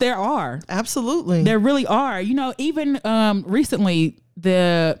this, which there are. Absolutely. There really are. Even recently,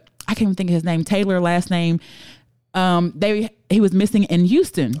 I can't even think of his name, Taylor, last name, he was missing in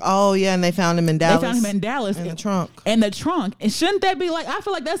Houston. Oh yeah, and they found him in Dallas. They found him in Dallas in the trunk. In the trunk. And shouldn't that be like? I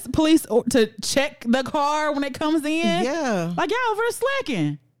feel like that's police to check the car when it comes in. Yeah, like y'all over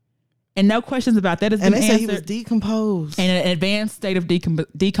slacking. And no questions about that. And they said he was decomposed in an advanced state of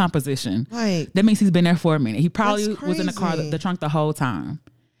decomposition. Right. That means he's been there for a minute. He probably was in the car, the trunk the whole time.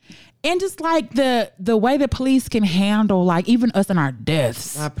 And just like the way the police can handle like even us in our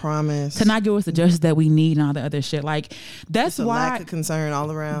deaths. I promise. To not give us the justice that we need and all the other shit. Like that's why lack of concern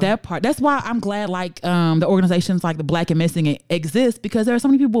all around. That part. That's why I'm glad like the organizations like the Black and Missing exist, because there are so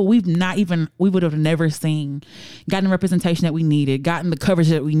many people we would have never seen, gotten the representation that we needed, gotten the coverage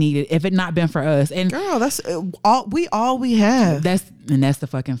that we needed if it not been for us. And girl, that's all we have. That's the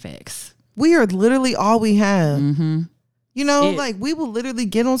fucking facts. We are literally all we have. Mm-hmm. You know, like we will literally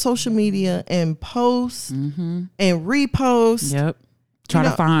get on social media and post and repost. Yep. Trying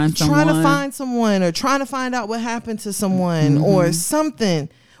to find someone or trying to find out what happened to someone or something,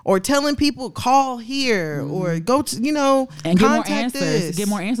 or telling people call here or go to, and get more answers. Get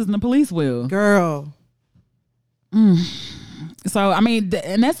more answers than the police will. Girl. So, I mean,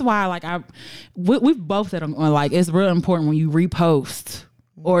 and that's why like we've both said on like it's real important when you repost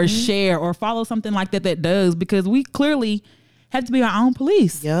or share or follow something like that does, because we clearly have to be our own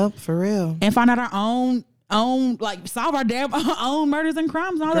police. Yep, for real. And find out our own like solve our damn own murders and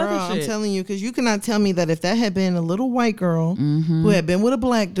crimes and all that other shit. I'm telling you, because you cannot tell me that if that had been a little white girl who had been with a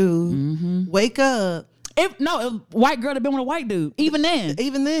black dude, wake up. A white girl had been with a white dude, even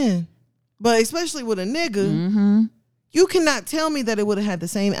then. But especially with a nigga, you cannot tell me that it would have had the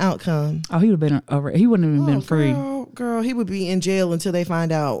same outcome. Oh, he would have been over. He wouldn't have been free. Girl, he would be in jail until they find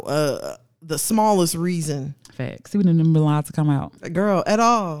out the smallest reason. Facts. He wouldn't have been allowed to come out. Girl, at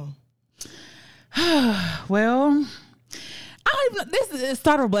all. Well, this is the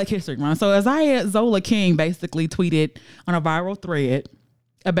start of Black History Month. So Isaiah Zola King basically tweeted on a viral thread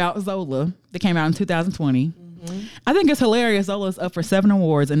about Zola that came out in 2020. I think it's hilarious. Zola's up for 7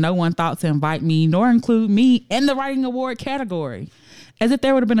 awards and no one thought to invite me nor include me in the writing award category. As if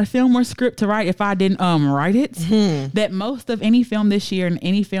there would have been a film or script to write if I didn't write it. That most of any film this year and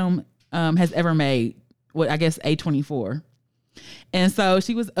any film has ever made, I guess A24. And so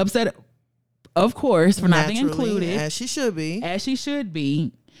she was upset, of course, for not being included. As she should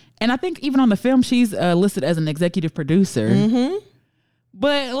be. And I think even on the film, she's listed as an executive producer.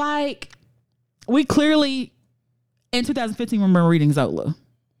 But like, we clearly, in 2015, remember reading Zola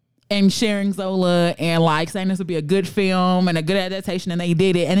and sharing Zola and like saying this would be a good film and a good adaptation, and they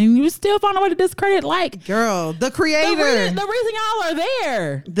did it, and then you still found a way to discredit like girl, the creator, the reason y'all are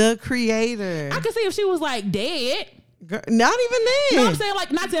there, the creator. I could see if she was like dead. Girl, not even then. You know what I'm saying?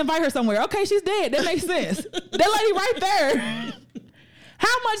 Like not to invite her somewhere. Okay, she's dead. That makes sense. That lady right there.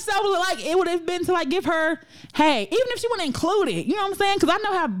 How much so was it like it would have been to like give her, hey, even if she wouldn't include it, you know what I'm saying? Because I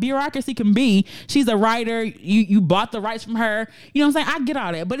know how bureaucracy can be. She's a writer. You bought the rights from her. You know what I'm saying? I get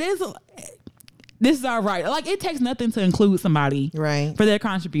all that. But this is our right. Like it takes nothing to include somebody for their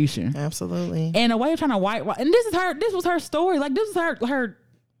contribution. Absolutely. And a way of trying to whitewash. And this was her story. Like this was her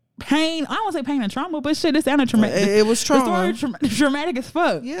pain. I don't want to say pain and trauma, but shit, it sounded traumatic. It was trauma. The story traumatic as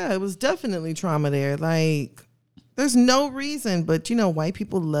fuck. Yeah, it was definitely trauma there. Like, there's no reason, but white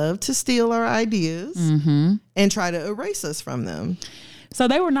people love to steal our ideas and try to erase us from them. So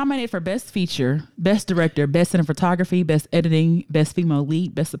they were nominated for Best Feature, Best Director, Best Cinematography, Best Editing, Best Female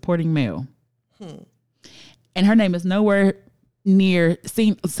Lead, Best Supporting Male. And her name is nowhere near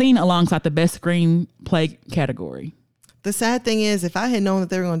seen alongside the Best Screenplay category. The sad thing is, if I had known that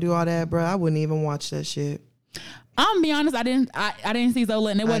they were going to do all that, bro, I wouldn't even watch that shit. I'm gonna be honest, I didn't see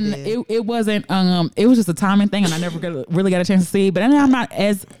Zola, and it wasn't it was just a timing thing, and I never really got a chance to see it. But I'm not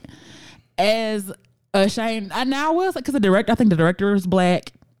as ashamed. I was because I think the director was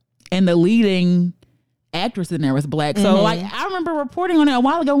black and the leading actress in there was black. So like I remember reporting on it a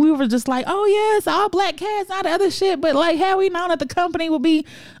while ago. We were just like, oh yeah, it's all black cast, all the other shit. But like, had we known that the company would be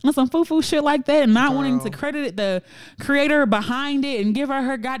on some foo-foo shit like that and not wanting to credit the creator behind it and give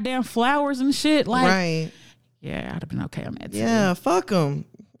her goddamn flowers and shit, like right. Yeah, I'd have been okay on that too. Yeah, fuck them.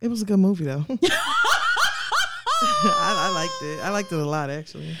 It was a good movie though. I liked it. I liked it a lot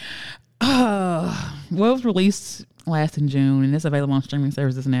actually. Well, it was released last in June and it's available on streaming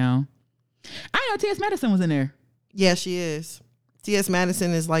services now. I know T.S. Madison was in there. Yeah, she is. T.S. Madison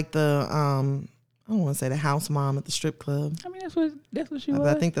is like the I don't want to say the house mom at the strip club. I mean, that's what she was.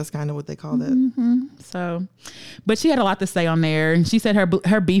 I think that's kind of what they call it. So, but she had a lot to say on there, and she said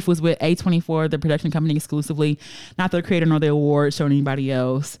her beef was with A24, the production company exclusively, not the creator nor the award show anybody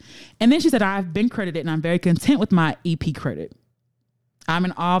else. And then she said, "I've been credited, and I'm very content with my EP credit. I'm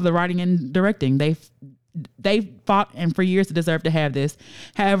in awe of the writing and directing. they fought and for years to deserve to have this.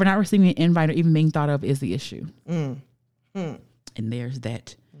 However, not receiving an invite or even being thought of is the issue. And there's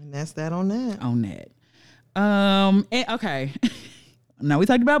that. And that's that on that. On that. And, okay. Now we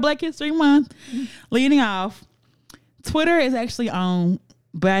talked about Black History Month. Leading off, Twitter is actually on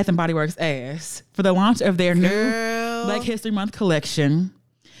Bath and Body Works' ass for the launch of their new Black History Month collection.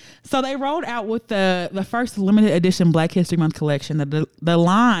 So they rolled out with the first limited edition Black History Month collection. The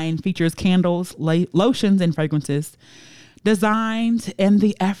line features candles, lotions, and fragrances designed in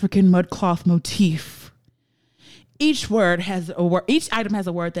the African mudcloth motif. Each item has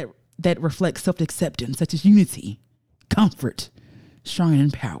a word that reflects self-acceptance, such as unity, comfort, strong and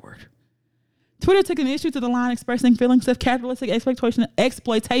empowered. Twitter took an issue to the line expressing feelings of capitalistic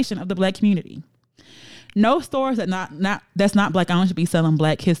exploitation of the Black community. No stores that's not Black owned should be selling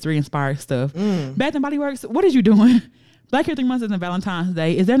Black history inspired stuff. Bath and Body Works, what is you doing? Black History Month isn't Valentine's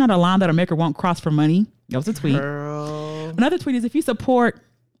Day. Is there not a line that America won't cross for money? That was a tweet. Girl. Another tweet is, if you support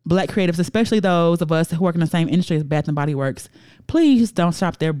Black creatives, especially those of us who work in the same industry as Bath and Body Works, please don't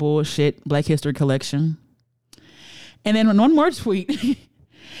shop their bullshit Black History collection. And then one more tweet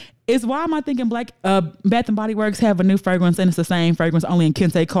is, why am I thinking Bath and Body Works have a new fragrance and it's the same fragrance only in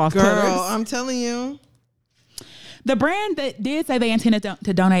kente cloth colors? Girl, I'm telling you. The brand that did say they intended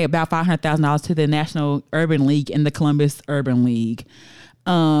to donate about $500,000 to the National Urban League and the Columbus Urban League,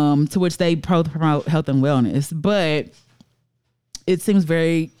 to which they promote health and wellness. But it seems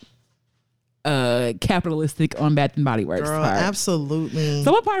very capitalistic on Bath and Body Works. Girl, part. Absolutely.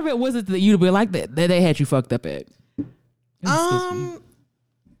 So what part of it was it that you to be like that they had you fucked up at?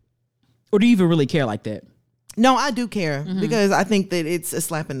 Or do you even really care like that? No, I do care because I think that it's a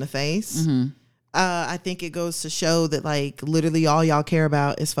slap in the face. I think it goes to show that like literally all y'all care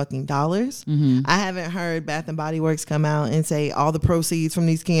about is fucking dollars. I haven't heard Bath and Body Works come out and say all the proceeds from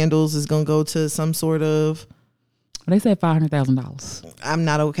these candles is going to go to some sort of. They said $500,000. I'm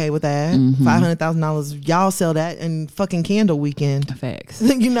not okay with that. $500,000. Y'all sell that in fucking candle weekend. Facts.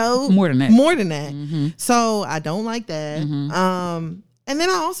 You know, More than that. More than that. So I don't like that. And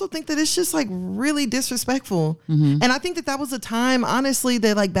then I also think that it's just like really disrespectful. And I think that was a time, honestly,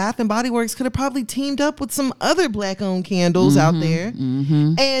 that like Bath and Body Works could have probably teamed up with some other Black owned candles out there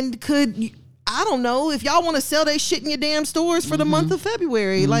and could, I don't know, if y'all want to sell that shit in your damn stores for the month of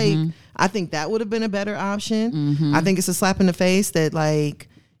February, like I think that would have been a better option. I think it's a slap in the face that like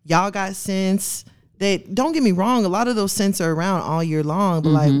y'all got scents that, don't get me wrong, a lot of those scents are around all year long, but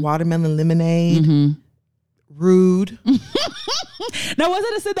like watermelon lemonade, rude. Now, was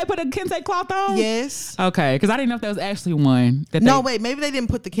it a scent they put a kente cloth on? Yes. Okay, because I didn't know if there was actually one. Wait, maybe they didn't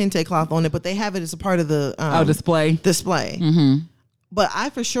put the kente cloth on it, but they have it as a part of the display. But I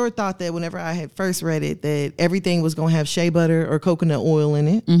for sure thought that whenever I had first read it, that everything was going to have shea butter or coconut oil in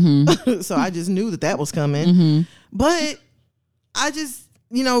it. So I just knew that was coming. But I just,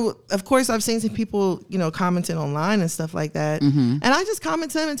 you know, of course I've seen some people, you know, commenting online and stuff like that. And I just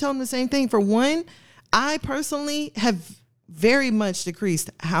comment to them and tell them the same thing. For one, I personally have very much decreased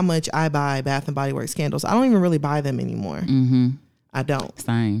how much I buy Bath and Body Works candles. I don't even really buy them anymore. I don't.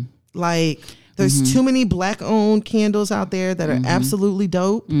 Same. Like, there's too many Black owned candles out there that are absolutely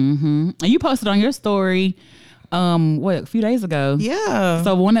dope. And you posted on your story, a few days ago. Yeah.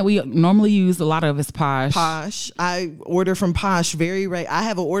 So one that we normally use a lot of is Posh. Posh. I order from Posh I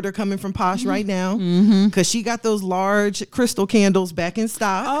have an order coming from Posh right now because she got those large crystal candles back in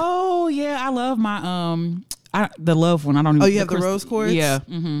stock. Oh yeah, I love my the love one. I don't even. Oh, you have the rose quartz? Yeah.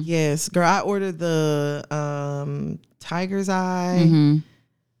 Yes, girl. I ordered the Tiger's Eye.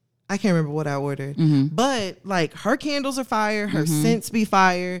 I can't remember what I ordered, but like her candles are fire. Her scents be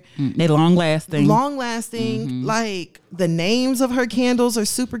fire. They long lasting. Like the names of her candles are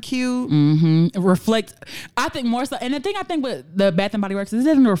super cute. Reflect. I think more so. And the thing I think with the Bath and Body Works is it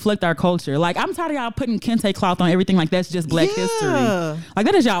doesn't reflect our culture. Like I'm tired of y'all putting kente cloth on everything. Like that's just Black history. Like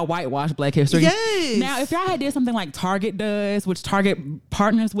that is y'all whitewash Black history. Yes. Now if y'all had did something like Target does, which Target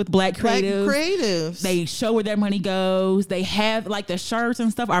partners with Black creatives. They show where their money goes. They have like the shirts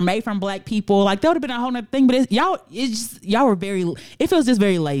and stuff are made from Black people. Like that would have been a whole nother thing. But y'all were it feels just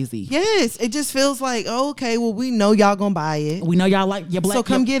very lazy. Yes, it just feels like, oh, okay, well we know y'all gonna buy it. We know y'all like your Black. So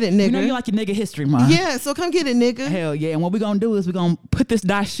come get it, nigga. We know you like your nigga history month. Yeah, so come get it, nigga. Hell yeah! And what we gonna do is we gonna put this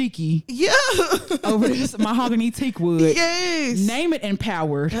dashiki over this mahogany teak wood. Yes. Name it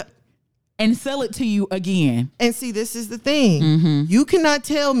Empowered. And sell it to you again. And see, this is the thing. You cannot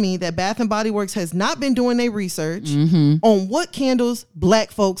tell me that Bath and Body Works has not been doing their research on what candles Black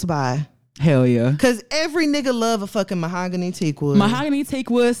folks buy. Hell yeah. Cause every nigga love a fucking mahogany teakwood. Mahogany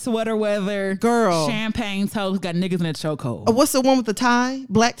teakwood, sweater weather, Girl. champagne toast, got niggas in a chokehold. What's the one with the tie?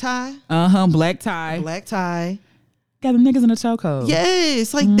 Black tie? Black tie. Black tie. Got the niggas in a chokehold.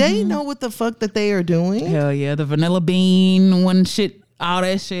 Yes, like they know what the fuck that they are doing. Hell yeah. The vanilla bean, one shit, all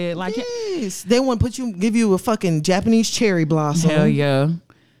that shit. Like, Yes, they want to give you a fucking Japanese cherry blossom. hell yeah.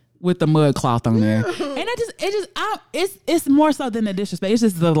 With the mud cloth on there. And it's more so than the disrespect. It's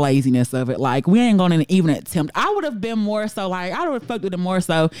just the laziness of it. Like, we ain't gonna even attempt. I would have been more so like, I would have fucked with it more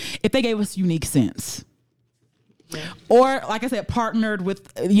so if they gave us unique scents. Yeah. Or, like I said, partnered with,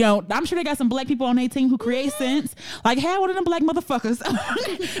 I'm sure they got some black people on their team who create scents. Like, have one of them black motherfuckers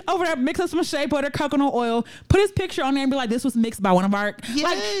over there, mix up some shea butter, coconut oil, put his picture on there and be like, this was mixed by one of our. Yes.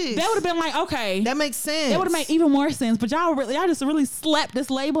 Like, that would have been like, okay. That makes sense. That would have made even more sense. But y'all just really slapped this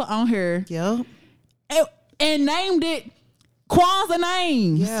label on here. Yep. And named it Kwanzaa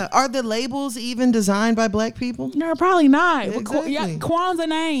names. Yeah. Are the labels even designed by black people? No, probably not. Exactly. Kwanzaa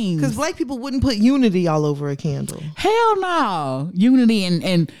names. Because black people wouldn't put unity all over a candle. Hell no. Unity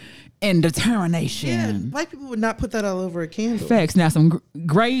and determination. Yeah, black people would not put that all over a candle. Facts. Now some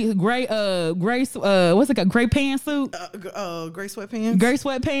gray what's it called? Gray pantsuit. Gray sweatpants. Gray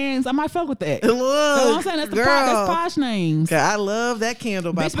sweatpants. I might fuck with that. Look, I'm saying that's posh names. I love that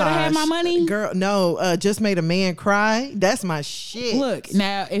candle by Bitch better have my money. Girl, no, just made a man cry. That's my shit. Look,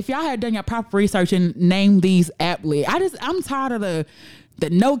 now if y'all had done your proper research and named these aptly, I'm tired of the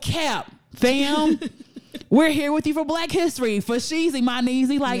no cap, fam. We're here with you for Black History, for Sheezy, my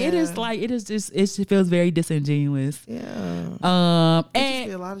Neezy. It just feels very disingenuous. Yeah. And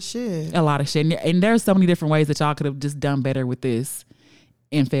just a lot of shit. A lot of shit. And there's so many different ways that y'all could have just done better with this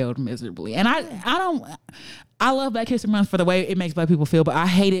and failed miserably. And I love Black History Month for the way it makes black people feel, but I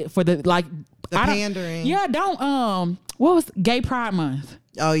hate it for the pandering. Yeah, what was Gay Pride Month?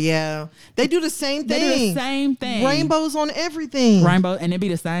 Oh yeah. They do the same thing. Rainbows on everything. Rainbow, and it be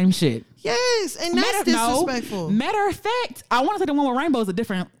the same shit. Yes, and that's disrespectful. Matter of fact, I want to say the one with rainbow is a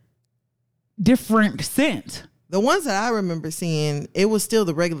different scent. The ones that I remember seeing, it was still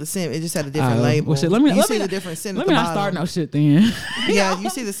the regular scent. It just had a different label. Well, shit, let me see the different scent let at the me bottom. not start no shit then. Yeah, you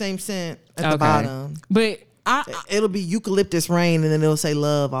see the same scent at the bottom. But it'll be eucalyptus rain, and then it'll say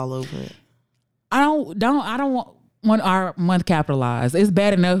love all over it. I don't want our month capitalized. It's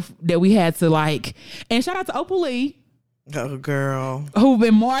bad enough that we had to and shout out to Opal Lee. Oh, girl. Who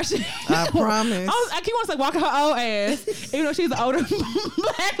been marching. I promise. I keep on saying walking her old ass, even though she's an older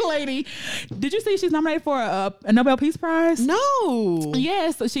black lady. Did you see she's nominated for a Nobel Peace Prize? No.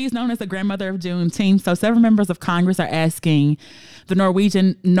 Yes, so she's known as the grandmother of Juneteenth. So several members of Congress are asking the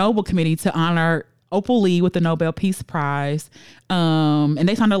Norwegian Nobel Committee to honor Opal Lee with the Nobel Peace Prize. And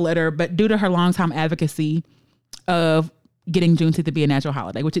they signed a letter, but due to her longtime advocacy of getting Juneteenth to be a national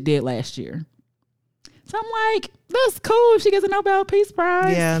holiday, which it did last year. So I'm like, that's cool if she gets a Nobel Peace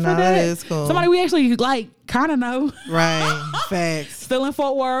Prize. Yeah, no, that is cool. Somebody we actually kind of know. Right. Facts. Still in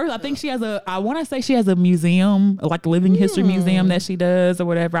Fort Worth. I think she has I want to say she has a museum, like a living history museum that she does or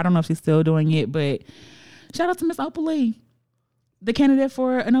whatever. I don't know if she's still doing it, but shout out to Miss Opal Lee, the candidate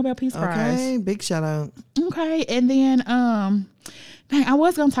for a Nobel Peace Prize. Okay, big shout out. Okay, and then I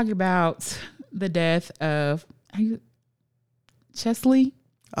was going to talk about the death of Chesley.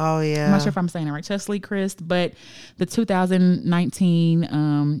 Oh yeah, I'm not sure if I'm saying it right, Chesley Christ, but the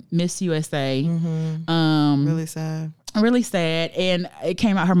 2019 Miss USA. Really sad. Really sad, and it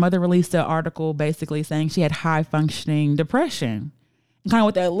came out. Her mother released an article basically saying she had high functioning depression, and kind of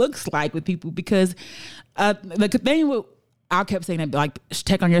what that looks like with people. Because the thing with I kept saying that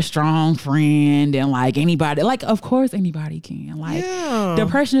check on your strong friend and anybody. Of course anybody can.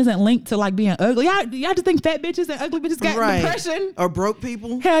 Depression isn't linked to being ugly. Y'all just think fat bitches and ugly bitches got depression or broke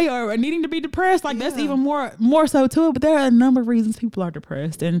people. Hell yeah, or needing to be depressed. That's even more so to it. But there are a number of reasons people are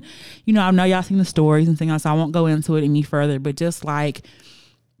depressed, and I know y'all seen the stories and things else. So I won't go into it any further. But just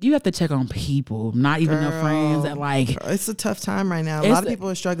you have to check on people, not even your friends. It's a tough time right now. A lot of people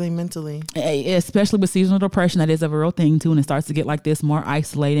are struggling mentally, especially with seasonal depression. That is a real thing too, and it starts to get like this, more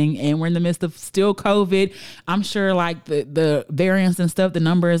isolating. And we're in the midst of still COVID. I'm sure the variants and stuff, the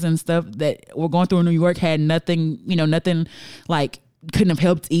numbers and stuff that we're going through in New York had nothing, nothing couldn't have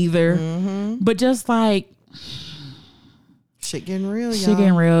helped either. But just shit getting real. Shit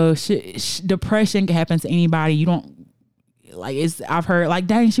getting real. Depression can happen to anybody. You don't. I've heard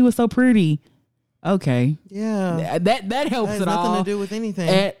dang, she was so pretty. Okay. Yeah. That helps at at all. Nothing to do with anything.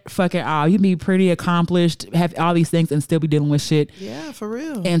 At fucking all. You be pretty accomplished, have all these things and still be dealing with shit. Yeah, for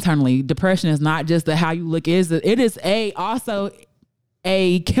real. Internally. Depression is not just how you look. It is also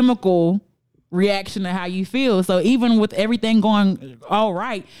a chemical reaction to how you feel. So even with everything going all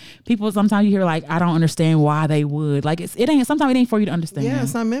right, people sometimes you hear like, I don't understand why they would. Like sometimes it ain't for you to understand. Yeah,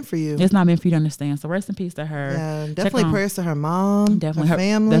 it's not meant for you. It's not meant for you to understand. So rest in peace to her. Yeah, definitely prayers to her mom, definitely her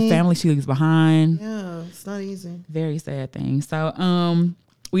family. The family she leaves behind. Yeah, it's not easy. Very sad thing. So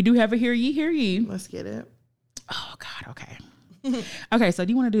we do have a hear ye. Let's get it. Oh God, okay. Okay, so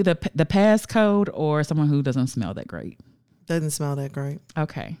do you want to do the passcode or someone who doesn't smell that great? Doesn't smell that great.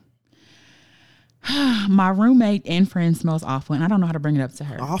 Okay. My roommate and friend smells awful, and I don't know how to bring it up to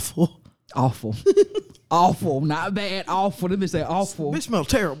her. Awful. Awful, not bad. Awful. Let me say awful. Bitch smell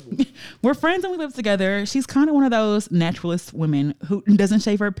terrible. We're friends and we live together. She's kind of one of those naturalist women who doesn't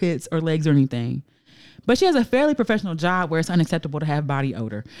shave her pits or legs or anything. But she has a fairly professional job where it's unacceptable to have body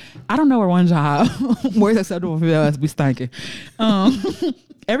odor. I don't know her one job where it's acceptable for us to be stinking.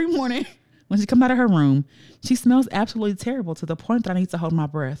 Every morning when she comes out of her room, she smells absolutely terrible to the point that I need to hold my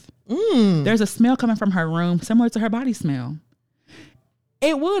breath. There's a smell coming from her room similar to her body smell.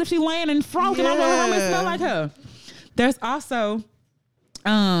 It would if she laying in front of her room and smell like her. There's also,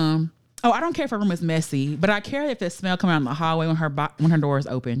 I don't care if her room is messy, but I care if the smell coming out in the hallway when her door is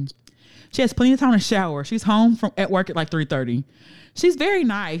open. She has plenty of time to shower. She's home at work at like 3:30. She's very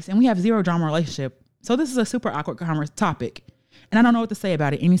nice, and we have zero drama relationship. So this is a super awkward topic, and I don't know what to say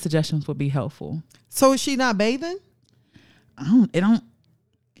about it. Any suggestions would be helpful. So is she not bathing?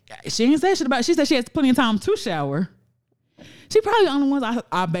 She didn't say shit about it. She said she has plenty of time to shower. She probably the only ones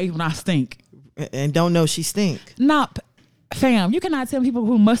I bathe when I stink. And don't know she stink. Nah, fam, you cannot tell people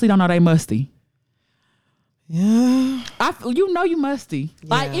who musty don't know they musty. Yeah. You musty. Yeah.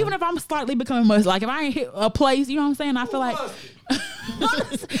 Like, even if I'm slightly becoming musty, like if I ain't hit a place, you know what I'm saying? I feel like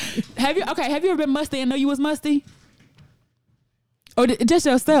Have you ever been musty and know you was musty? Or just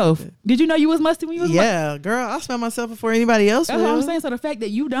yourself? Did you know you was musty when you was musty? Yeah, girl, I smell myself before anybody else That's will. what I'm saying. So the fact that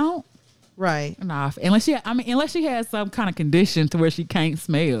you don't, right? nah. Unless she has some kind of condition to where she can't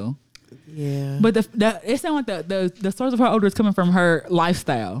smell. Yeah. But it sounds like the source of her odor is coming from her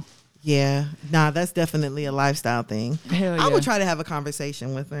lifestyle. Yeah. Nah, that's definitely a lifestyle thing. Hell yeah. I would try to have a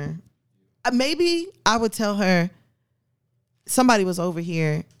conversation with her. Maybe I would tell her somebody was over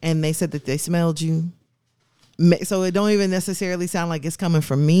here and they said that they smelled you. So it don't even necessarily sound like it's coming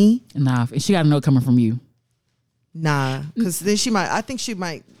from me. Nah, she got to know it coming from you. Nah, because then I think she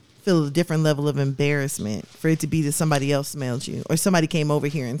might feel a different level of embarrassment for it to be that somebody else smelled you or somebody came over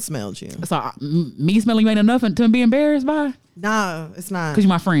here and smelled you. So me smelling you ain't enough to be embarrassed by? Nah, it's not. Because you're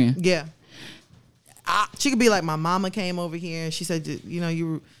my friend. Yeah. She could be like, my mama came over here and she said,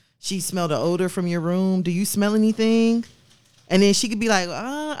 she smelled an odor from your room. Do you smell anything? And then she could be like,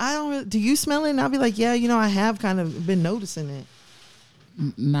 I don't really, do you smell it? And I'll be like, yeah, I have kind of been noticing it.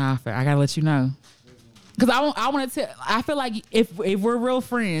 Nah, I gotta let you know. Because I want to tell, I feel like if we're real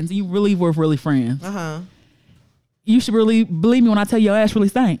friends, you really were really friends. You should really believe me when I tell you your ass really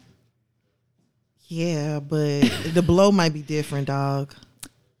stink. Yeah, but the blow might be different, dog.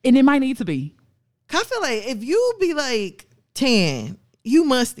 And it might need to be. I feel like if you be like 10, you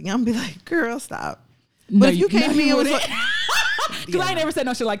musty. I'm be like, girl, stop. But if you came to me and was like, because I ain't never said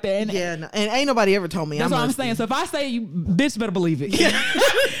no shit like that. And and ain't nobody ever told me. That's what I'm saying. So if I say you, bitch, better believe it.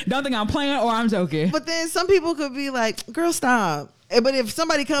 Don't think I'm playing or I'm joking. But then some people could be like, girl, stop. But if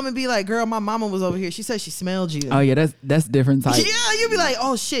somebody come and be like, girl, my mama was over here. She said she smelled you. Oh yeah, that's different type. Yeah, you'd be like,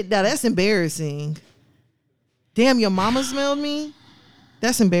 oh shit, now that's embarrassing. Damn, your mama smelled me?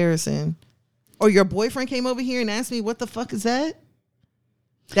 That's embarrassing. Or your boyfriend came over here and asked me, what the fuck is that?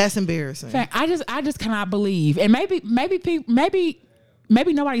 That's embarrassing. In fact, I just cannot believe. And maybe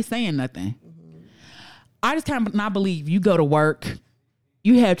nobody's saying nothing. I just cannot believe you go to work,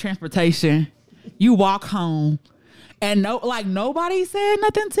 you have transportation, you walk home, and nobody said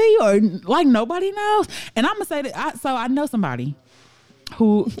nothing to you, or like nobody knows. And I'm gonna say that I know somebody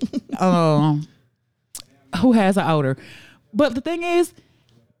who has an odor. But the thing is,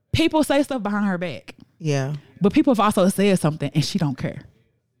 people say stuff behind her back. Yeah. But people have also said something and she don't care.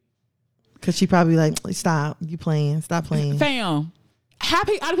 Cause she probably like, stop, you playing, stop playing. Fam,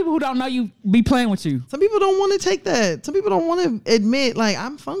 other people who don't know you be playing with you. Some people don't want to take that. Some people don't want to admit like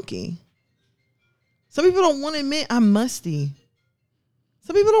I'm funky. Some people don't want to admit I'm musty.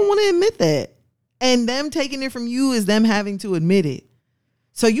 Some people don't want to admit that. And them taking it from you is them having to admit it.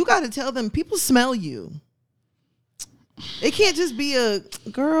 So you got to tell them people smell you. It can't just be a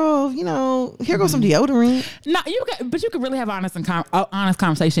girl, here goes some deodorant. No, but you could really have honest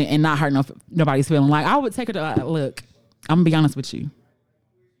conversation and not hurt nobody's feeling. Like I would take her to look. I'm gonna be honest with you.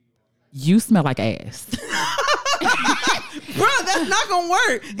 You smell like ass, bro. That's not gonna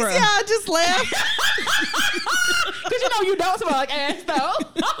work. You see how I just laughed? Because you don't smell like ass though.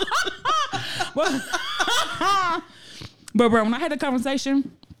 But bro, when I had the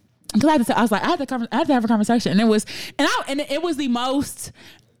conversation, because I had to have a conversation, and it was the most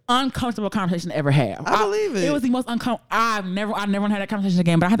uncomfortable conversation I ever had. I believe it. It was the most uncomfortable. I never want to have that conversation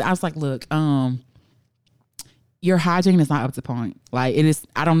again. But I was like, look, your hygiene is not up to point. Like it is.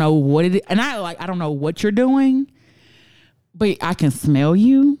 I don't know what it is, and I don't know what you're doing, but I can smell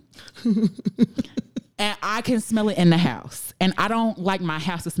you. And I can smell it in the house. And I don't like my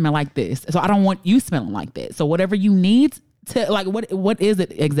house to smell like this. So I don't want you smelling like that. So whatever you need to, like, what is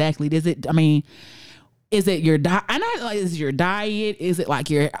it exactly? Is it your diet? Is it your diet? Is it like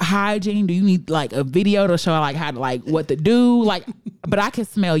your hygiene? Do you need like a video to show like how to, like what to do? Like, but I can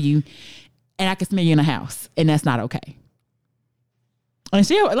smell you and I can smell you in the house. And that's not okay. And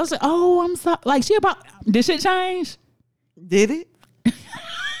she was like, oh, I'm sorry. Like did shit change? Did it?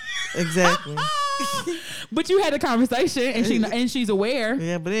 Exactly. But you had a conversation and she's aware.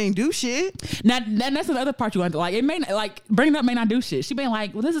 Yeah, but it ain't do shit. Now that's the other part you want to like. It may like bringing up may not do shit. She been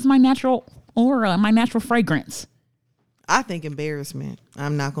like, well, this is my natural aura, my natural fragrance. I think embarrassment.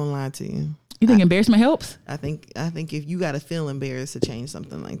 I'm not gonna lie to you. You think embarrassment helps? I think if you gotta feel embarrassed to change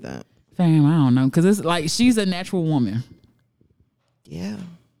something like that. Fam, I don't know, because it's like she's a natural woman. Yeah.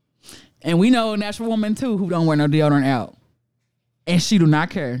 And we know a natural woman too who don't wear no deodorant out, and she do not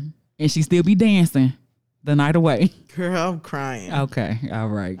care, and she still be dancing the night away. Girl, I'm crying. Okay, all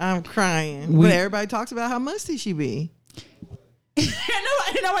right. I'm crying. But everybody talks about how musty she be. Ain't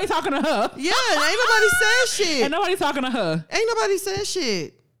nobody talking to her. Yeah, ain't nobody saying shit. Ain't nobody talking to her. Ain't nobody saying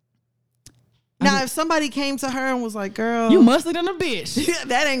shit. Now, if somebody came to her and was like, girl, you musty than a bitch.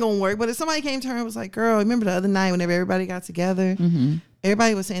 that ain't gonna work. But if somebody came to her and was like, girl, remember the other night whenever everybody got together,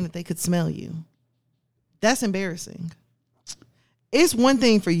 everybody was saying that they could smell you. That's embarrassing. It's one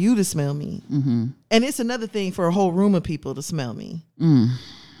thing for you to smell me. And it's another thing for a whole room of people to smell me.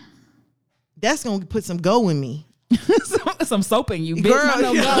 That's going to put some go in me. some soap in you, bitch. Girl,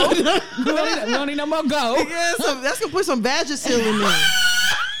 no go. We don't need no more go. Yeah, that's going to put some Vagisil in me.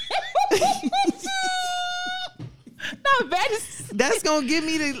 No, Vagisil. That's going to give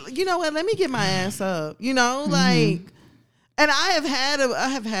me the, you know what, let me get my ass up. You know, like... And I have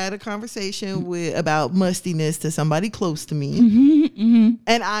had a conversation about mustiness to somebody close to me.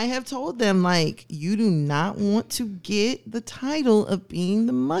 And I have told them, like, you do not want to get the title of being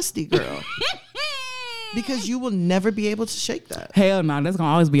the musty girl. Because you will never be able to shake that. Hell no, that's going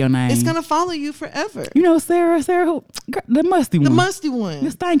to always be your name. It's going to follow you forever. You know Sarah, who, the musty one. The musty one.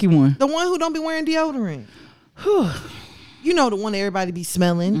 The stanky one. The one who don't be wearing deodorant. You know, the one that everybody be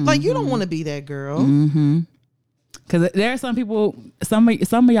smelling. Like, you don't want to be that girl. Because there are some people, some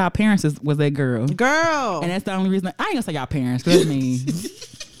of y'all parents was that girl. And that's the only reason. I ain't gonna say y'all parents, because that's mean.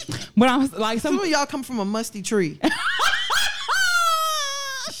 But I was like, some of y'all come from a musty tree.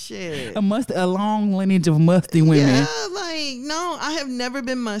 Shit. A long lineage of musty women. Yeah, like, no, I have never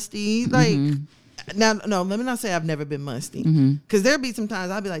been musty. Like, now, no, let me not say I've never been musty. Because there'll be some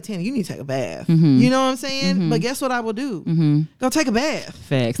times I'll be like, Tana, you need to take a bath. You know what I'm saying? But guess what I will do? Go take a bath.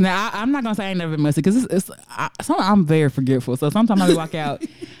 Facts. Now, I'm not going to say I ain't never been musty, because I'm very forgetful. So sometimes I walk out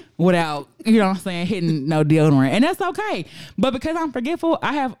without, you know what I'm saying, hitting no deodorant. And that's okay. But because I'm forgetful,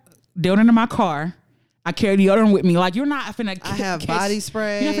 I have deodorant in my car. I carry deodorant with me. Like, you're not finna I have body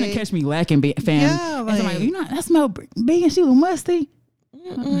spray. You're not finna catch me lacking, fam. Yeah, like, somebody, you know, that smell big and she was musty.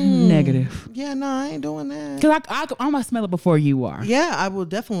 Negative. Yeah, no, I ain't doing that. Because I'm going to smell it before you are. Yeah, I will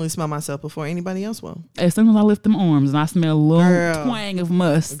definitely smell myself before anybody else will. As soon as I lift them arms and I smell a little twang of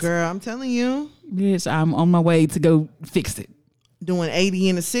must. Girl, I'm telling you. Bitch, I'm on my way to go fix it. Doing 80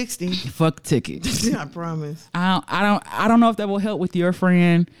 and a 60. Fuck tickets. I promise. I don't know if that will help with your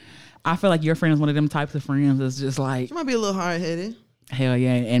friend. I feel like your friend is one of them types of friends that's just like, she might be a little hard-headed. Hell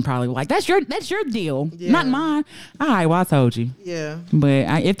yeah, and probably like that's your deal, not mine. All right, well I told you. Yeah,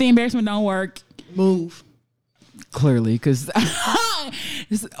 but if the embarrassment don't work, move. Clearly, because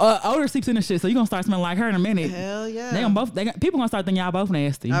odor seeps in the shit, so you gonna start smelling like her in a minute. Hell yeah, people gonna start thinking y'all both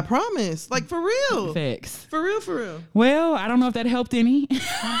nasty. I promise, like for real. Facts. For real. Well, I don't know if that helped any. We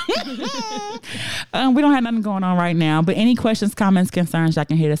don't have nothing going on right now, but any questions, comments, concerns, y'all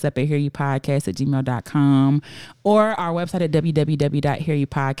can hit us up at hearyoupodcast@gmail.com or our website at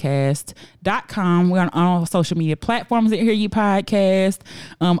www.hearyoupodcast.com. We're on all social media platforms at Hear You Podcast.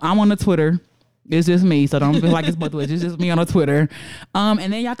 I'm on the Twitter. It's just me, so don't feel like it's both ways. It's just me on Twitter. And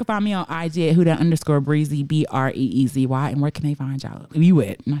then y'all can find me on IG at @Huda_Breezy, BREEZY. And where can they find y'all? You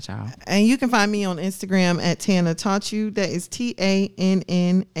at, not y'all. And you can find me on Instagram at Tana Taught You. That is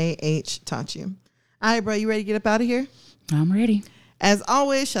TANNAH Taught You. All right, bro, you ready to get up out of here? I'm ready. As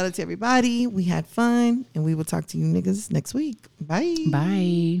always, shout out to everybody. We had fun, and we will talk to you niggas next week. Bye.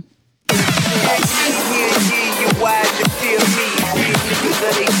 Bye. You wise to feel me. Real niggas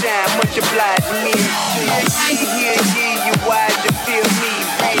of they shine, much obliged to me. You wise to feel me.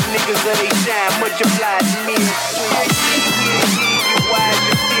 Real niggas of they shine, much obliged to me.